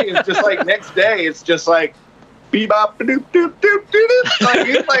here's the thing. It's just like next day. It's just like bebop doop doop doop doop. Like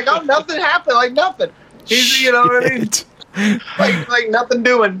he's like, oh, nothing happened. Like nothing. He's you know what I mean? Like nothing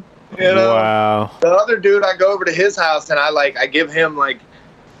doing. You know. Wow. The other dude, I go over to his house and I give him like.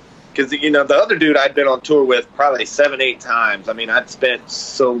 Because, the other dude I'd been on tour with probably 7-8 times. I mean, I'd spent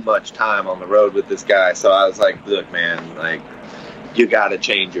so much time on the road with this guy. So I was like, look, man, like, you got to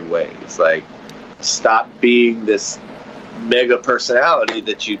change your ways. Like, stop being this mega personality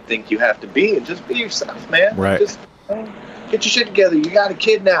that you think you have to be and just be yourself, man. Right. Just get your shit together. You got a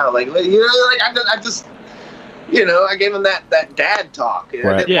kid now. Like I just, I gave him that dad talk. Right.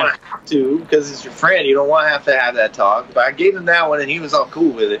 I didn't want to have to because it's your friend. You don't want to have that talk. But I gave him that one and he was all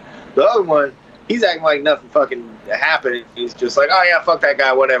cool with it. The other one, he's acting like nothing fucking happened. He's just like, oh, yeah, fuck that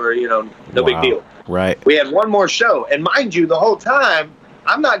guy, whatever, no big deal. Right. We had one more show. And mind you, the whole time,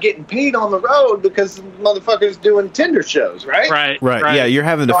 I'm not getting paid on the road because the motherfucker's doing Tinder shows, right? Right. Yeah, you're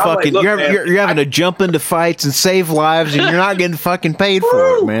having to fucking, like, you're having to jump into fights and save lives and you're not getting fucking paid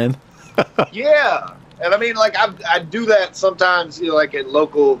for it, man. Yeah. And I mean, like, I do that sometimes, like at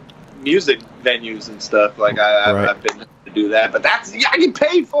local music venues and stuff. Like, I've been to do that, but I get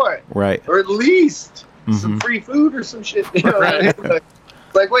paid for it, right? Or at least some free food or some shit. Right.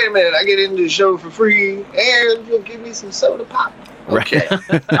 Like, wait a minute, I get into the show for free, and you'll give me some soda pop. Okay,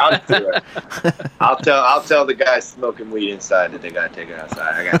 right. I'll do it. I'll tell the guys smoking weed inside that they gotta take it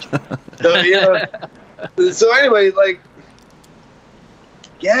outside. I got you. So anyway, like,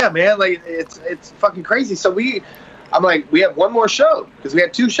 yeah, man, like it's fucking crazy. So I'm like, we have one more show because we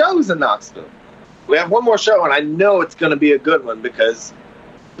had 2 shows in Knoxville. We have one more show, and I know it's going to be a good one because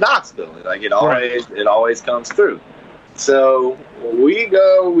Knoxville, like it always comes through. So we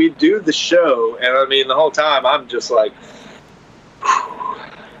do the show, and I mean the whole time I'm just like,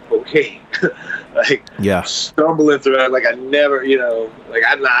 okay, like stumbling through it. Like I never, like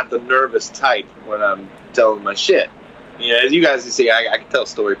I'm not the nervous type when I'm telling my shit. As you guys can see, I can tell a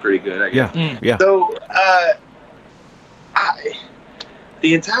story pretty good. I guess. Yeah. So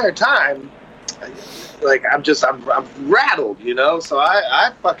the entire time, like I'm rattled, So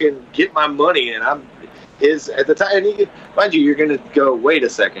I fucking get my money, and at the time. And mind you, you're gonna go. Wait a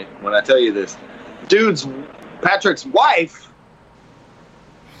second when I tell you this. Patrick's wife.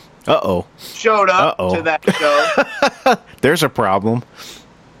 Showed up to that show. There's a problem.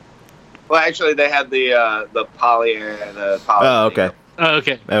 Well, actually, they had the poly and the poly. Oh, okay.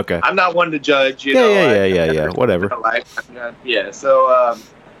 Okay. I'm not one to judge, Yeah. Whatever. Yeah. So,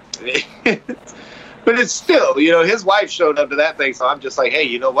 but it's still, his wife showed up to that thing, so I'm just like, hey,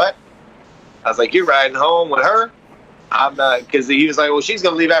 you know what? I was like, you're riding home with her. I'm not, because he was like, well, she's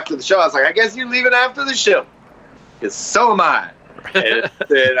gonna leave after the show. I was like, I guess you're leaving after the show, because so am I. And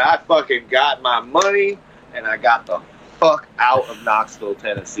then I fucking got my money, and I got the fuck out of Knoxville,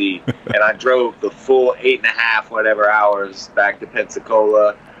 Tennessee, and I drove the full 8.5 whatever hours back to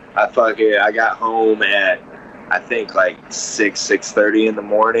Pensacola. I got home at I think like 6:30 in the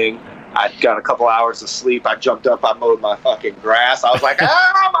morning. I got a couple hours of sleep. I jumped up. I mowed my fucking grass. I was like,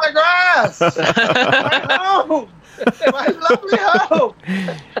 oh, my grass! My lovely home.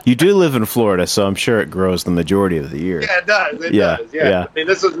 You do live in Florida, so I'm sure it grows the majority of the year. Yeah, it does. It Yeah, does. Yeah. yeah. I mean,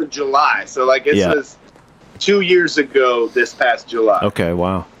 this was in July, so like this Yeah. was 2 years ago. This past July. Okay,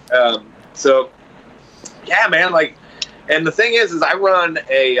 wow. So, yeah, man. Like, and the thing is I run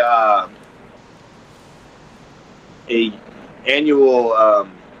a annual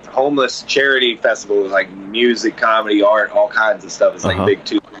homeless charity festival with like music, comedy, art, all kinds of stuff. It's like a big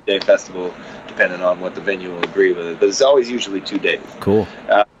 2-day festival, depending on what the venue will agree with it. But it's always usually 2 days. Cool.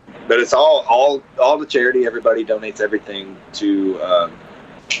 But it's all the charity. Everybody donates everything to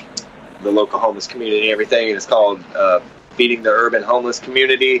the local homeless community. Everything. And it's called Feeding the Urban Homeless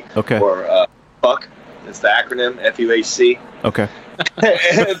Community. Okay. Or FUCK. It's the acronym FUHC. Okay.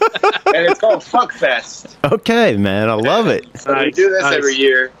 And it's called Fuck Fest. Okay, man. I love it. So we do this every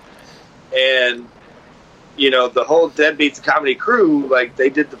year. And, you know, the whole Deadbeats Comedy crew, like, they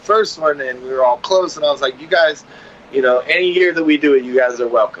did the first one, and we were all close, and I was like, you guys, you know, any year that we do it, you guys are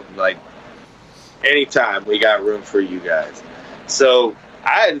welcome. Like, anytime, we got room for you guys. So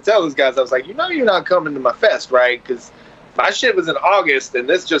I had to tell those guys, I was like, you know you're not coming to my fest, right? Because my shit was in August, and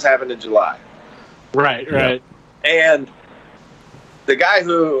this just happened in July. Right. And the guy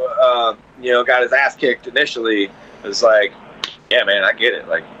who, you know, got his ass kicked initially was like, yeah, man, I get it.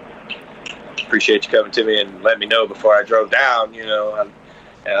 Like, appreciate you coming to me and letting me know before I drove down, you know.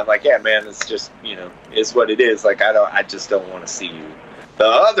 And I'm like, yeah, man, it's just, you know, it's what it is. Like, I just don't want to see you. The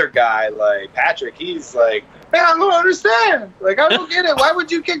other guy, like Patrick, he's like, man, I don't understand. Like, I don't get it. Why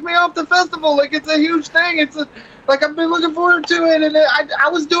would you kick me off the festival? Like, it's a huge thing. Like, I've been looking forward to it, and I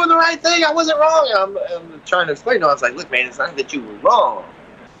was doing the right thing. I wasn't wrong. I'm trying to explain to him. I was like, look, man, it's not that you were wrong.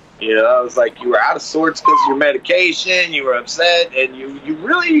 You know, I was like, you were out of sorts because of your medication. You were upset, and you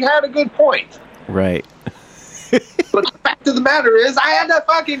really had a good point. Right. But the fact of the matter is, I had to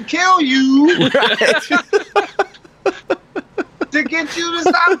fucking kill you to get you to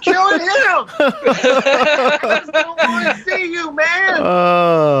stop killing him. I just don't want to see you,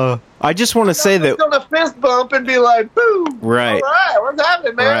 man. I just want to say that. I'm going to fist bump and be like, boo. Right. All right, what's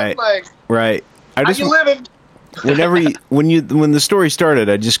happening, man? Right. Like, right. I just how you living? when the story started,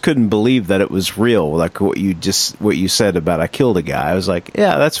 I just couldn't believe that it was real. Like what you said about I killed a guy. I was like,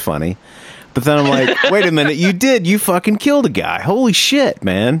 yeah, that's funny. But then I'm like, wait a minute, you fucking killed a guy. Holy shit,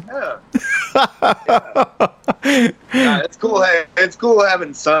 man. Yeah. Yeah, it's cool. It's cool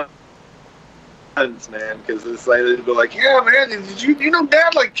having sons, man, because it's like they'd be like, yeah, man, did you know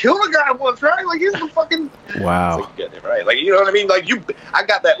Dad like killed a guy once, right? Like he's the fucking wow. Like, you get it right. Like, you know what I mean? Like I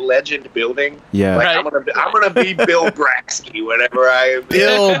got that legend building. Yeah. Like, right. I'm gonna be Bill Bradsky whenever I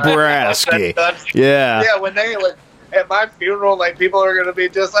Bill Bradsky. Yeah. Yeah, when they like at my funeral, like people are gonna be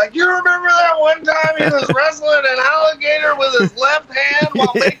just like, you remember that one time he was wrestling an alligator with his left hand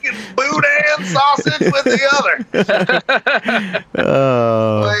while making boudin sausage with the other.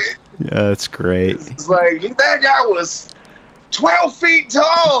 Oh, like, yeah, that's great. it's like that guy was 12 feet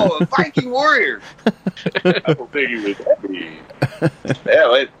tall, a Viking warrior. I don't think he was that big.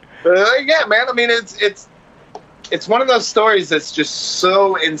 Yeah, man. I mean, it's one of those stories that's just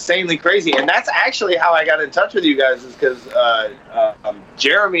so insanely crazy, and that's actually how I got in touch with you guys, is because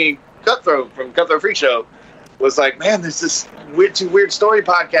Jeremy Cutthroat from Cutthroat Freak Show was like, man, there's this weird story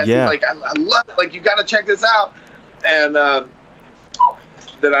podcast. Yeah. Like, I love it. Like, you got to check this out. And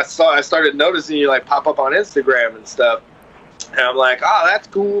then I started noticing you like pop up on Instagram and stuff, and I'm like, oh, that's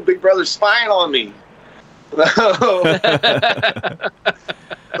cool. Big Brother's spying on me. So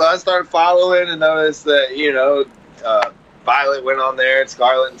I started following and noticed that, you know, Violet went on there and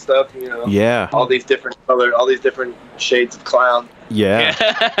Scarlet and stuff, you know. Yeah. All these different shades of clown.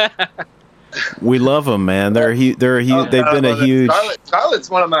 Yeah. We love them, man. They're they've been a huge. Scarlet's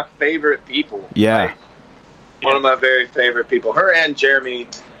one of my favorite people. Yeah. Like, one of my very favorite people. Her and Jeremy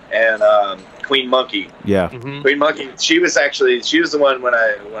and Queen Monkey. Yeah. Mm-hmm. Queen Monkey. She was the one when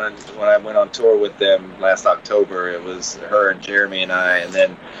I went on tour with them last October. It was her and Jeremy and I, and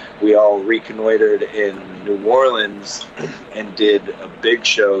then we all reconnoitered in New Orleans and did a big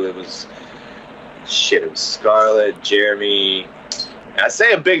show. It was Scarlett, Jeremy. I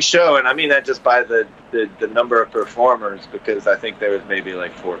say a big show, and I mean that just by the number of performers, because I think there was maybe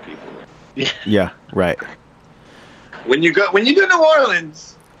like 4 people. Yeah. Right. When you do New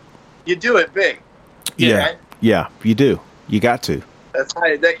Orleans, you do it big. Yeah. Right? Yeah. You do. You got to. That's how.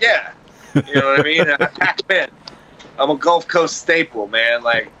 Yeah. You know what I mean? I pack them in. I'm a Gulf Coast staple, man.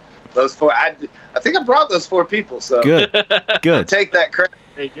 Like those 4. I think I brought those 4 people. So Good. Good. Take that credit.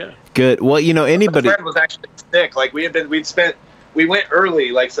 There you go. Good. Well, you know, anybody. My friend was actually sick. Like we went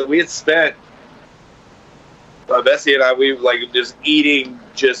early. Like, so we had spent. Bessie and I, we like just eating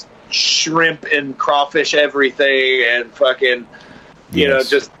just shrimp and crawfish everything and fucking, you know,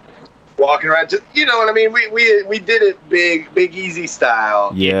 just walking around. Just, you know what I mean? We did it big easy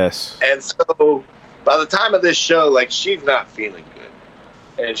style. Yes. And so by the time of this show, like, she's not feeling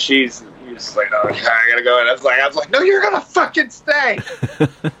good, and she's just like, oh, I gotta go. And I was like, no, you're gonna fucking stay.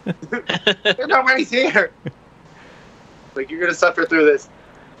 Nobody's here. Like, you're gonna suffer through this.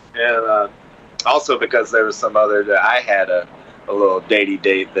 And also because there was some other, I had a little datey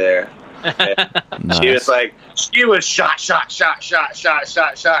date there. Nice. She was like, she was shot. And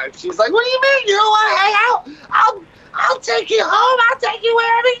she's like, what do you mean? You don't want to hang out? I'll take you home. I'll take you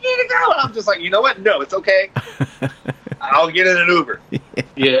wherever you need to go. And I'm just like, you know what? No, it's okay. I'll get in an Uber.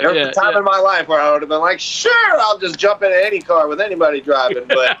 There was a time in my life where I would have been like, sure, I'll just jump into any car with anybody driving,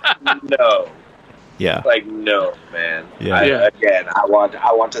 but no. Yeah. Like, no, man. Yeah. Again, I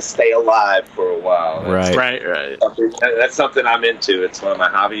want to stay alive for a while. Right. That's something I'm into. It's one of my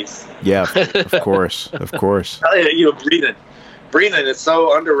hobbies. Yeah, of course. You know, breathing is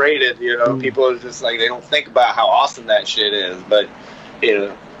so underrated. You know, people are just like, they don't think about how awesome that shit is. But, you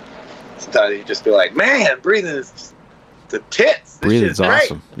know, sometimes you just be like, man, breathing is just the tits. Breathing's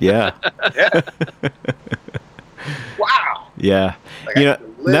awesome. Yeah. Yeah. Wow. Yeah. Like, you know,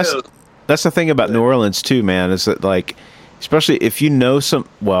 that's the thing about New Orleans too, man, is that, like, especially if you know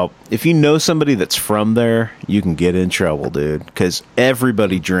somebody that's from there, you can get in trouble, dude, because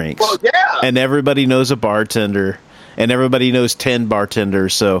everybody drinks. Well, yeah. And everybody knows a bartender, and everybody knows 10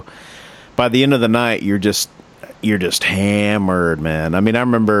 bartenders. So by the end of the night, you're just hammered, man. I mean, I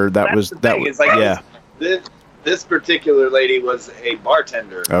remember This particular lady was a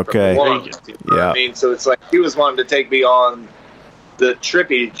bartender. Okay. Yeah. I mean, so it's like she was wanting to take me on the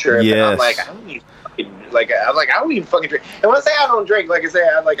trippy trip, yes. And I'm like, I don't even fucking drink. And when I say I don't drink, like I say,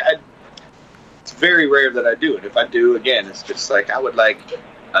 it's very rare that I do it. If I do, again, it's just like I would like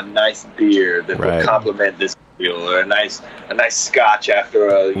a nice beer that would complement this meal, or a nice scotch after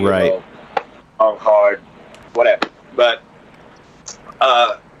a you know, long, hard, whatever. But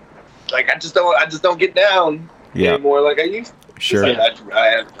like I just don't get down anymore like I used to. Sure. Like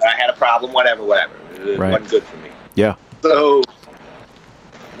I had a problem, whatever. It wasn't good for me. Yeah. So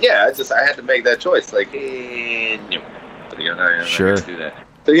yeah, I had to make that choice. Like, no. Sure. Do that.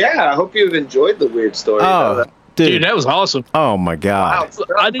 So yeah, I hope you've enjoyed the weird story. Oh, dude, that was awesome. Oh my god! Wow.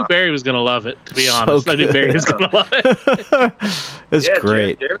 I knew Barry was gonna love it. To be honest, I knew Barry was gonna love it. It's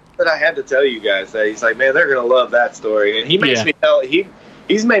great. Jared said I had to tell you guys that. He's like, man, they're gonna love that story, and he makes me tell.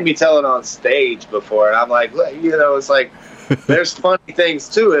 He's made me tell it on stage before, and I'm like, you know, it's like there's funny things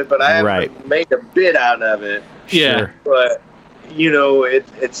to it, but I haven't made a bit out of it. Yeah, sure. But you know,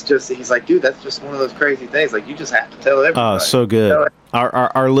 it's just, he's like, dude, that's just one of those crazy things. Like, you just have to tell everybody. Oh, so good. You know,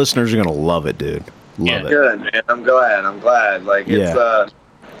 our listeners are gonna love it, dude. Love it. Good, man. I'm glad. Like, it's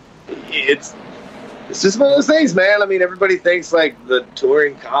just one of those things, man. I mean, everybody thinks like the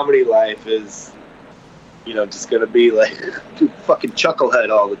touring comedy life is, you know, just gonna be like fucking chucklehead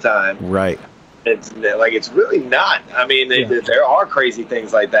all the time. Right. It's like, it's really not. I mean, there are crazy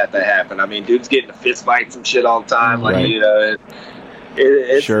things like that happen. I mean, dudes get into fist fights and shit all the time. Like, you know,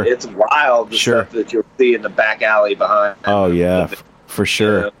 it's wild, the stuff that you'll see in the back alley behind. Oh yeah, for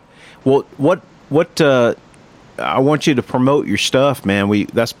sure. You know? Well, what I want you to promote your stuff, man.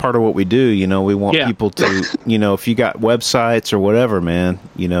 That's part of what we do. You know, we want people to, you know, if you got websites or whatever, man,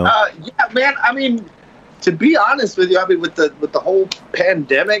 you know. Yeah, man. I mean, to be honest with you, I mean, with the whole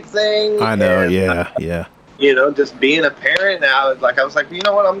pandemic thing. I know, yeah. You know, just being a parent now, like, I was like, you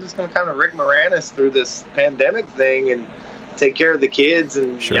know what, I'm just going to kind of Rick Moranis through this pandemic thing and take care of the kids.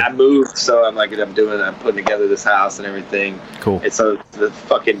 And I moved, so I'm putting together this house and everything. Cool. It's the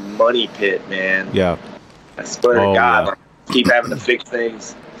fucking money pit, man. Yeah. I swear to God, like, keep having to fix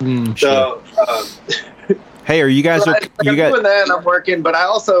things. So, hey, are you guys? I'm doing that, and I'm working, but I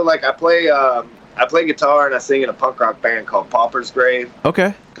also I play guitar and I sing in a punk rock band called Pauper's Grave.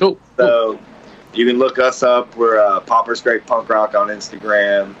 Okay, cool. So you can look us up. We're Pauper's Grave Punk Rock on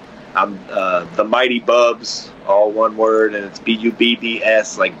Instagram. I'm the Mighty Bubs, all one word, and it's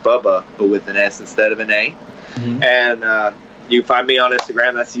BUBBS, like Bubba, but with an S instead of an A. Mm-hmm. And you find me on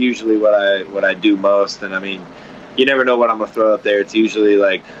Instagram. That's usually what I do most. And I mean, you never know what I'm gonna throw up there. It's usually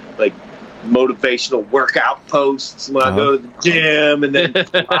like motivational workout posts when I go to the gym, and then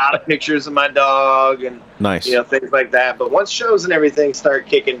a lot of pictures of my dog and you know, things like that. But once shows and everything start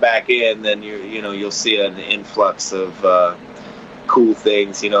kicking back in, then you'll see an influx of cool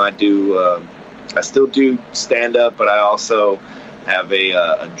things. You know, I still do stand up, but I also have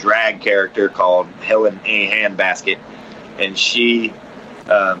a drag character called Helen A. Handbasket, and she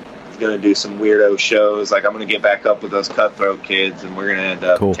going to do some weirdo shows. Like, I'm going to get back up with those Cutthroat kids, and we're going to end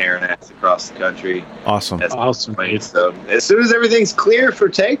up tearing ass across the country. Awesome. That's awesome. So as soon as everything's clear for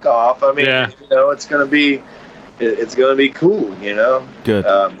takeoff, I mean, it's going to be cool, Good.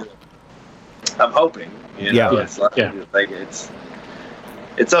 I'm hoping, it's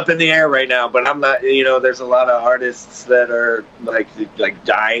it's up in the air right now, but I'm not, there's a lot of artists that are like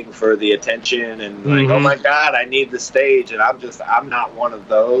dying for the attention and like, oh my God, I need the stage. And I'm not one of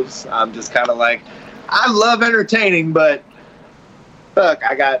those. I'm just kind of like, I love entertaining, but fuck,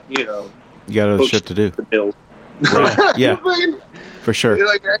 I got, you got other shit to do. Right. Yeah, for sure.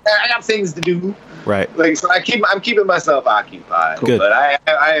 Like, I got things to do. Right. Like, so I'm keeping myself occupied. Good. But I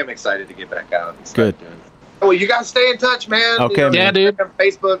am excited to get back out and start doing it. Well, you guys stay in touch, man. Okay, man. Yeah, dude.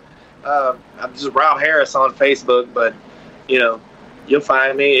 Facebook. I'm just Rob Harris on Facebook, but you'll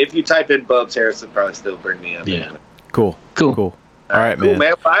find me if you type in Bubs Harris. It'll probably still bring me up. Yeah. Anyway. Cool. All right, cool,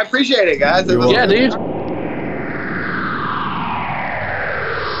 man. Well, I appreciate it, guys. Yeah, dude.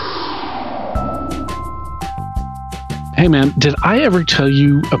 Hey man, did I ever tell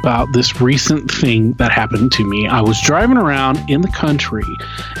you about this recent thing that happened to me? I was driving around in the country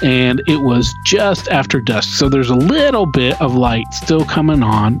and it was just after dusk. So there's a little bit of light still coming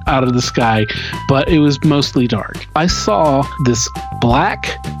on out of the sky, but it was mostly dark. I saw this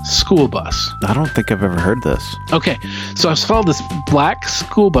black school bus. I don't think I've ever heard this. Okay, so I saw this black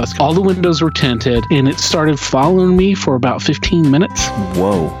school bus. All the windows were tinted and it started following me for about 15 minutes.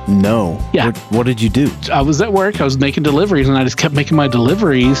 Whoa, no. Yeah. What did you do? I was at work. I was making deliveries and I just kept making my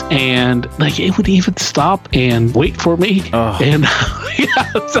deliveries and like it would even stop and wait for me. Oh. And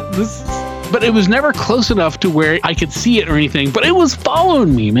but it was never close enough to where I could see it or anything, but it was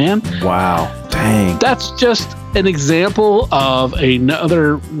following me, man. Wow. Dang. That's just an example of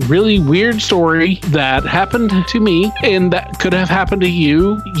another really weird story that happened to me and that could have happened to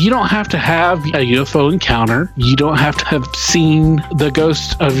you. You don't have to have a UFO encounter. You don't have to have seen the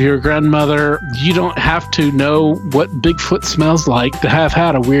ghost of your grandmother. You don't have to know what Bigfoot smells like to have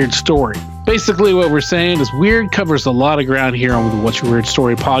had a weird story. Basically, what we're saying is weird covers a lot of ground here on the What's Your Weird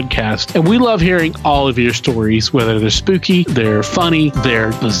Story podcast. And we love hearing all of your stories, whether they're spooky, they're funny,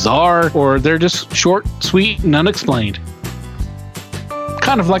 they're bizarre, or they're just short, sweet, and unexplained.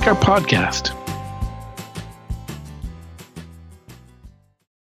 Kind of like our podcast.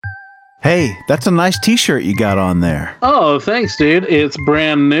 Hey, that's a nice t-shirt you got on there. Oh, thanks, dude. It's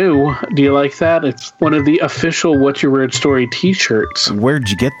brand new. Do you like that? It's one of the official What's Your Weird Story t-shirts.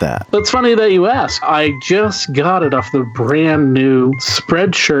 Where'd you get that? It's funny that you ask. I just got it off the brand new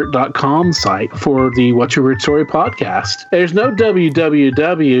Spreadshirt.com site for the What's Your Weird Story podcast. There's no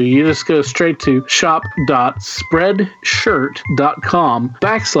www. You just go straight to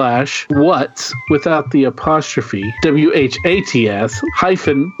shop.spreadshirt.com/what's without the apostrophe WHATS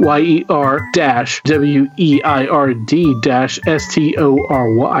hyphen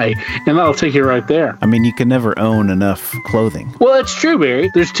YER-WEIRD-STORY, and that'll take you right there. I mean, you can never own enough clothing. Well, it's true,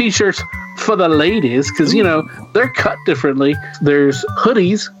 Barry. There's t-shirts for the ladies because, they're cut differently. There's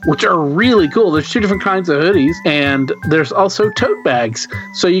hoodies, which are really cool. There's 2 different kinds of hoodies, and there's also tote bags,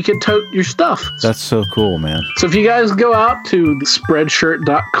 so you can tote your stuff. That's so cool, man. So if you guys go out to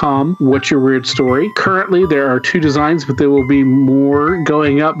spreadshirt.com, What's Your Weird Story, currently there are 2 designs, but there will be more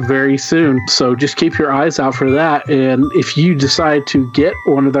going up very soon. So just keep your eyes out for that. And if you decide to get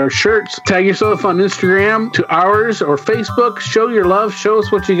one of our shirts, tag yourself on Instagram to ours or Facebook. Show your love. Show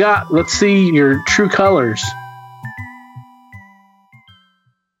us what you got. Let's see your true colors.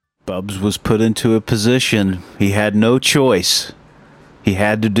 Bubs was put into a position. He had no choice. He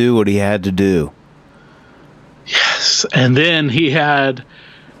had to do what he had to do. Yes. And then he had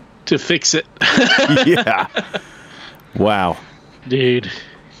to fix it. Yeah. Wow. Dude.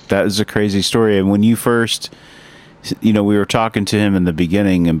 That is a crazy story. And when you first, we were talking to him in the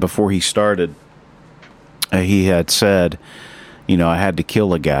beginning, and before he started, he had said, I had to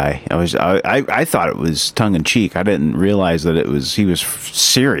kill a guy. I thought it was tongue in cheek. I didn't realize that he was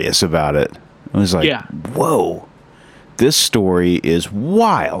serious about it. I was like, whoa, this story is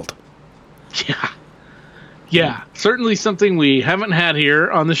wild. Yeah. Yeah. Certainly something we haven't had here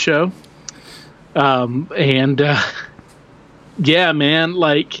on the show. Yeah, man,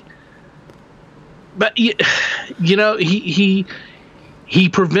 but he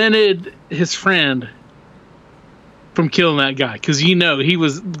prevented his friend from killing that guy because he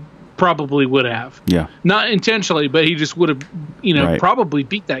was probably would have. Yeah. Not intentionally, but he just would have, right. Probably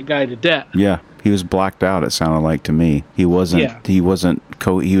beat that guy to death. Yeah, he was blacked out. It sounded like to me. He wasn't. Yeah. He wasn't.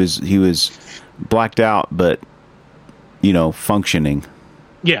 He was blacked out, but functioning.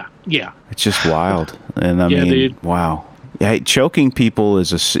 Yeah. Yeah. It's just wild, and I mean, dude. Wow. Hey, choking people is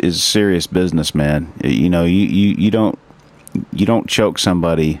serious business, man. You know, you don't choke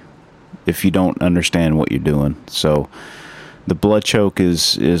somebody if you don't understand what you're doing. So the blood choke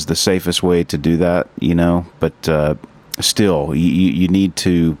is the safest way to do that, you know, but still you need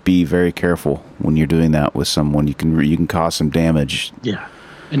to be very careful when you're doing that with someone. You can cause some damage. Yeah.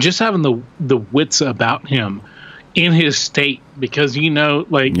 And just having the wits about him in his state, because, you know,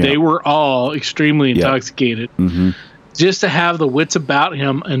 like they were all extremely intoxicated. Mm-hmm. Just to have the wits about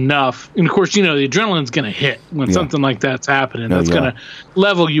him enough, and of course, you know, the adrenaline's going to hit when something like that's happening. That's going to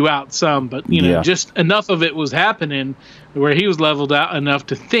level you out some, but, you know, just enough of it was happening where he was leveled out enough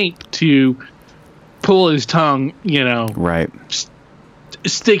to think to pull his tongue, you know, right,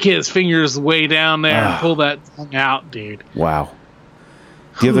 stick his fingers way down there and pull that tongue out, dude. Wow.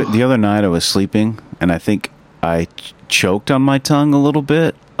 The other night I was sleeping, and I think I choked on my tongue a little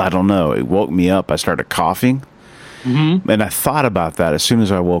bit. I don't know. It woke me up. I started coughing. Mm-hmm. And I thought about that as soon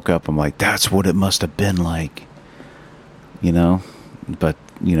as I woke up. I'm like, that's what it must have been like, you know. But,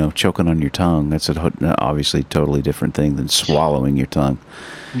 you know, choking on your tongue, that's obviously totally different thing than swallowing your tongue.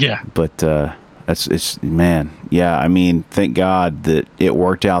 Yeah. But man, yeah, I mean, thank God that it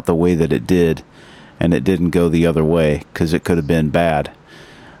worked out the way that it did, and it didn't go the other way, because it could have been bad.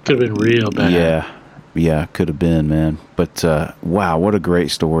 Could have been real bad. Yeah, could have been, man. But wow, what a great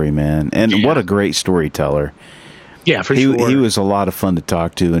story, man. And what a great storyteller. Yeah, for sure. He was a lot of fun to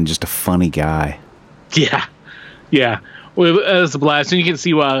talk to, and just a funny guy. Yeah. Well, it was a blast, and you can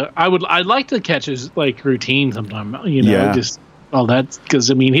see why I'd like to catch his like routine sometime. You know, just all that,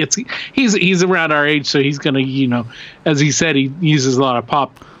 because I mean, he's around our age, so he's gonna, you know, as he said, he uses a lot of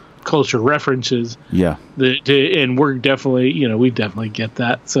pop culture references. Yeah. And we're definitely, you know, we definitely get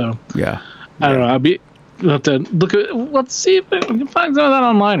that. So yeah, I don't know. We'll have to look at. Let's see if we can find some of that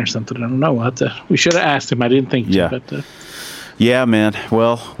online or something. I don't know. We should have asked him. I didn't think. Yeah. But, yeah, man.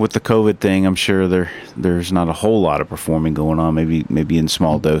 Well, with the COVID thing, I'm sure there's not a whole lot of performing going on. Maybe in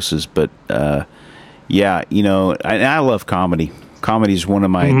small doses, but yeah, you know, I love comedy. Comedy is one of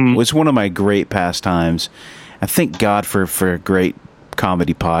my was one of my great pastimes. I thank God for great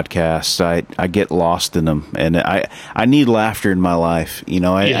comedy podcasts. I get lost in them, and I need laughter in my life. You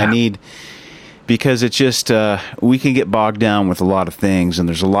know, I need. Because it's just, we can get bogged down with a lot of things, and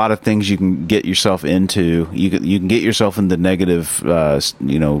there's a lot of things you can get yourself into. You can get yourself into negative,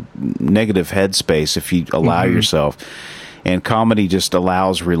 negative headspace if you allow yourself. And comedy just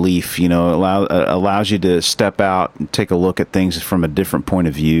allows relief. You know, allows you to step out and take a look at things from a different point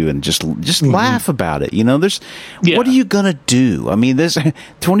of view, and just laugh about it. You know, what are you gonna do? I mean,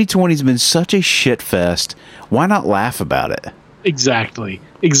 2020 has been such a shit fest. Why not laugh about it? Exactly.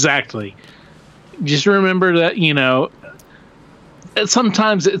 Just remember that, you know,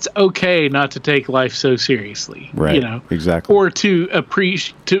 sometimes it's okay not to take life so seriously. Right. You know, exactly. Or to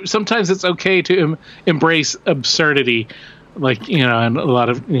appreciate. Sometimes it's okay to embrace absurdity, like, you know, and a lot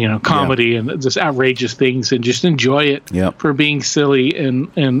of, you know, comedy and just outrageous things, and just enjoy it for being silly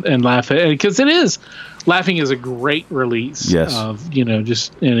and laugh at it, because it is. Laughing is a great release of, you know,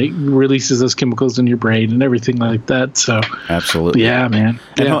 and it releases those chemicals in your brain and everything like that. So absolutely. Yeah, man.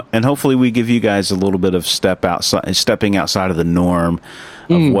 And hopefully we give you guys a little bit of stepping outside of the norm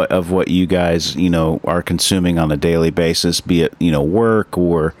of what you guys, you know, are consuming on a daily basis, be it, you know, work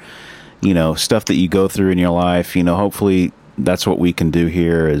or, you know, stuff that you go through in your life. You know, hopefully that's what we can do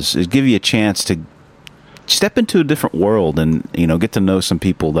here is give you a chance to step into a different world and, you know, get to know some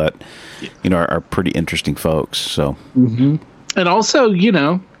people that, you know, are pretty interesting folks. So, and also, you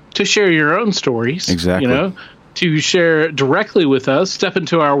know, to share your own stories, exactly, you know, to share directly with us, step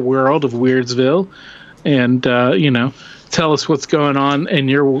into our world of Weirdsville, and you know, tell us what's going on in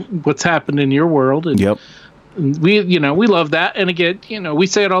what's happened in your world. And we, you know, we love that. And again, you know, we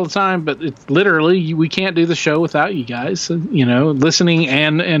say it all the time, but it's literally, we can't do the show without you guys, you know, listening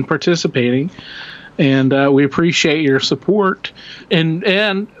and participating. And we appreciate your support, and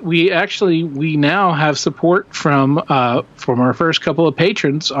we now have support from our first couple of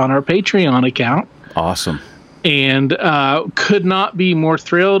patrons on our Patreon account. Awesome, and could not be more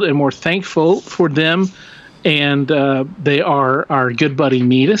thrilled and more thankful for them. And they are our good buddy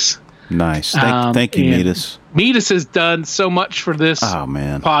Metis. Nice, thank you, Metis. Metis has done so much for this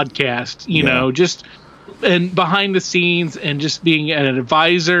podcast. You know, just. And behind the scenes, and just being an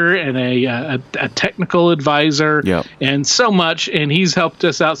advisor and a technical advisor, and so much, and he's helped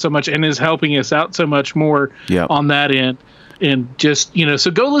us out so much, and is helping us out so much more on that end. And just, you know,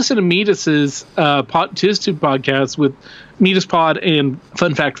 so go listen to Metis's his two podcasts with Metis Pod and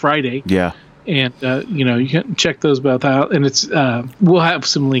Fun Fact Friday. And you can check those both out, and it's we'll have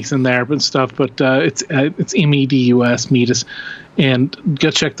some links in there and stuff. But it's MEDUS, Metis, and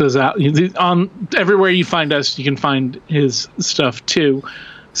go check those out. On everywhere you find us, you can find his stuff too.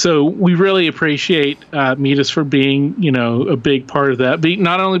 So we really appreciate Metis for being a big part of that.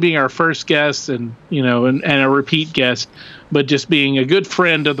 Not only being our first guest and a repeat guest, but just being a good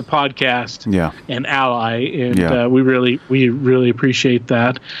friend of the podcast, and ally, and we really appreciate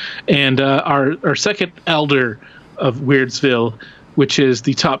that. And our second elder of Weirdsville, which is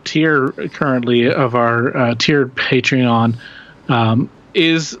the top tier currently of our tiered Patreon,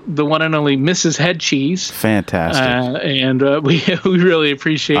 is the one and only Mrs. Head Cheese. Fantastic. And we really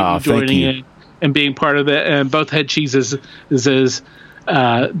appreciate you joining in and being part of that. And both Head Cheeses is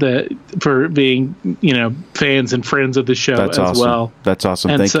for being fans and friends of the show. That's awesome. Well. That's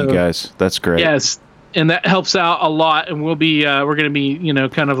awesome. Thank you guys. That's great. Yes. And that helps out a lot, and we'll be we're going to be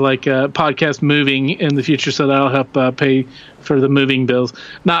kind of like podcast moving in the future, so that'll help pay for the moving bills.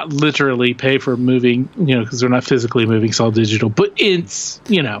 Not literally pay for moving, because we're not physically moving; it's all digital. But it's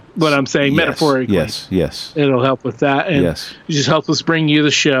what I'm saying, metaphorically. Yes. It'll help with that, and it just helps us bring you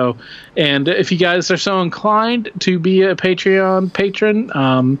the show. And if you guys are so inclined to be a Patreon patron,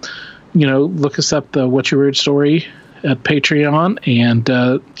 look us up, the What's Your Weird Story at Patreon, and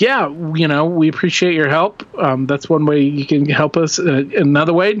we appreciate your help. That's one way you can help us.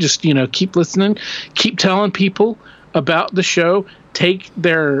 Another way, just keep listening, keep telling people about the show. Take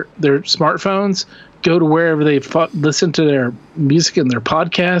their smartphones, go to wherever they listen to their music and their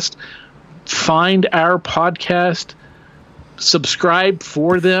podcast, find our podcast, subscribe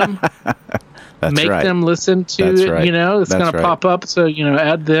for them. Make them listen to it. It's going to pop up, so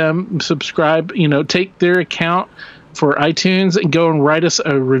add them, subscribe, take their account for iTunes and go and write us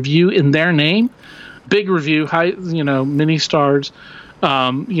a review in their name. Big review, high, many stars.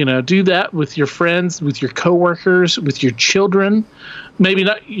 Do that with your friends, with your coworkers, with your children. Maybe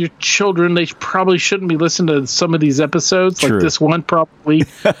not your children. They probably shouldn't be listening to some of these episodes. True. Like this one, probably.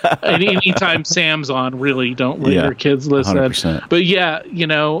 Anytime Sam's on, really don't let your kids listen. 100%. But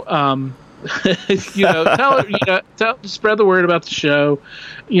tell, spread the word about the show.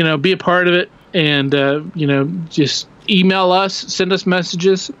 Be a part of it. And, just email us, send us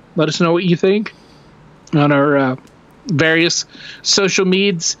messages, let us know what you think on our various social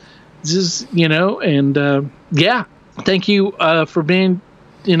medias, and, thank you for being,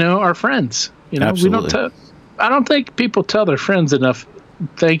 our friends. Absolutely. I don't think people tell their friends enough,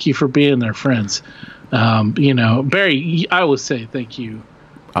 thank you for being their friends. Barry, I will say thank you.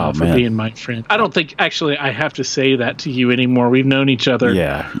 For being my friend. I don't think actually I have to say that to you anymore. We've known each other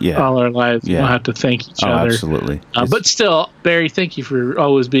all our lives. We don't have to thank each other. Absolutely. But still, Barry, thank you for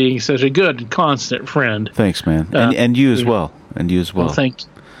always being such a good and constant friend. Thanks, man. And you as well. Well, thank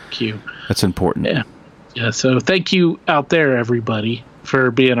you. That's important. Yeah. So thank you out there, everybody,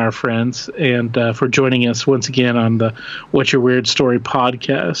 for being our friends and for joining us once again on the What's Your Weird Story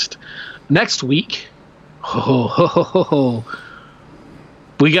podcast. Next week,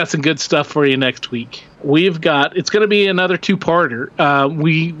 we got some good stuff for you next week. It's going to be another two-parter.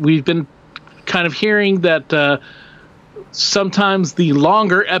 We've been kind of hearing that sometimes the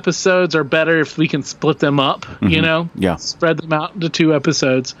longer episodes are better if we can split them up, spread them out into two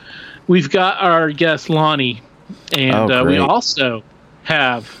episodes. We've got our guest Lonnie, and we also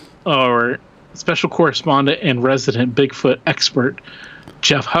have our special correspondent and resident Bigfoot expert,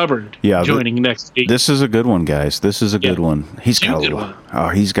 Jeff Hubbard, joining next week. This is a good one, guys. This is a good one. He's got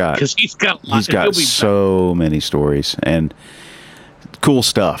so many stories and cool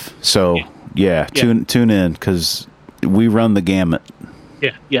stuff. So tune in because we run the gamut.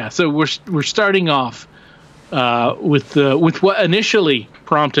 Yeah. So we're starting off with what initially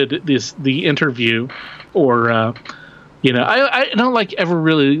prompted the interview, or I don't ever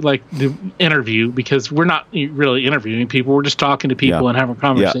really like the interview because we're not really interviewing people. We're just talking to people and having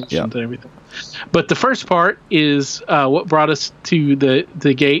conversations and everything. But the first part is what brought us to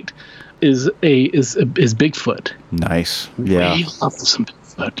the gate is Bigfoot. Nice. Yeah. We love some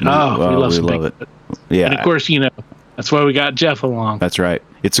Bigfoot. We love some Bigfoot. It. Yeah. And of course, that's why we got Jeff along. That's right.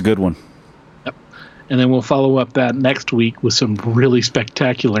 It's a good one. And then we'll follow up that next week with some really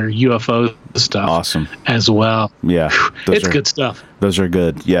spectacular UFO stuff. Awesome. As well. Yeah. It's good stuff. Those are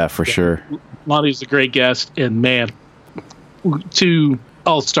good. Yeah, for sure. Lonnie's a great guest. And, man, 2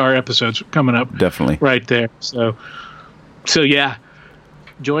 all-star episodes coming up. Definitely. Right there. So yeah.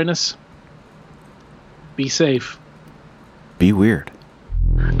 Join us. Be safe. Be weird.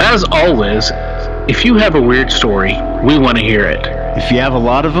 As always, if you have a weird story, we want to hear it. If you have a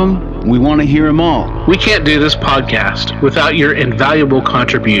lot of them, we want to hear them all. We can't do this podcast without your invaluable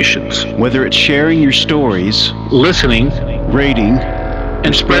contributions. Whether it's sharing your stories, listening, rating,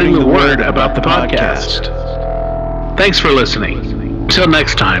 and spreading the word about the podcast. Thanks for listening. Until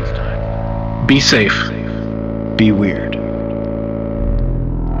next time, be safe. Be weird.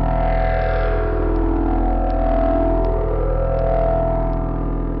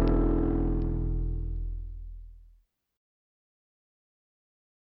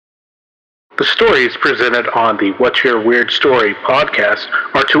 The stories presented on the What's Your Weird Story podcast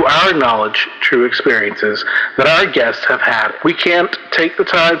are, to our knowledge, true experiences that our guests have had. We can't take the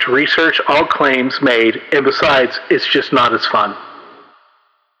time to research all claims made, and besides, it's just not as fun.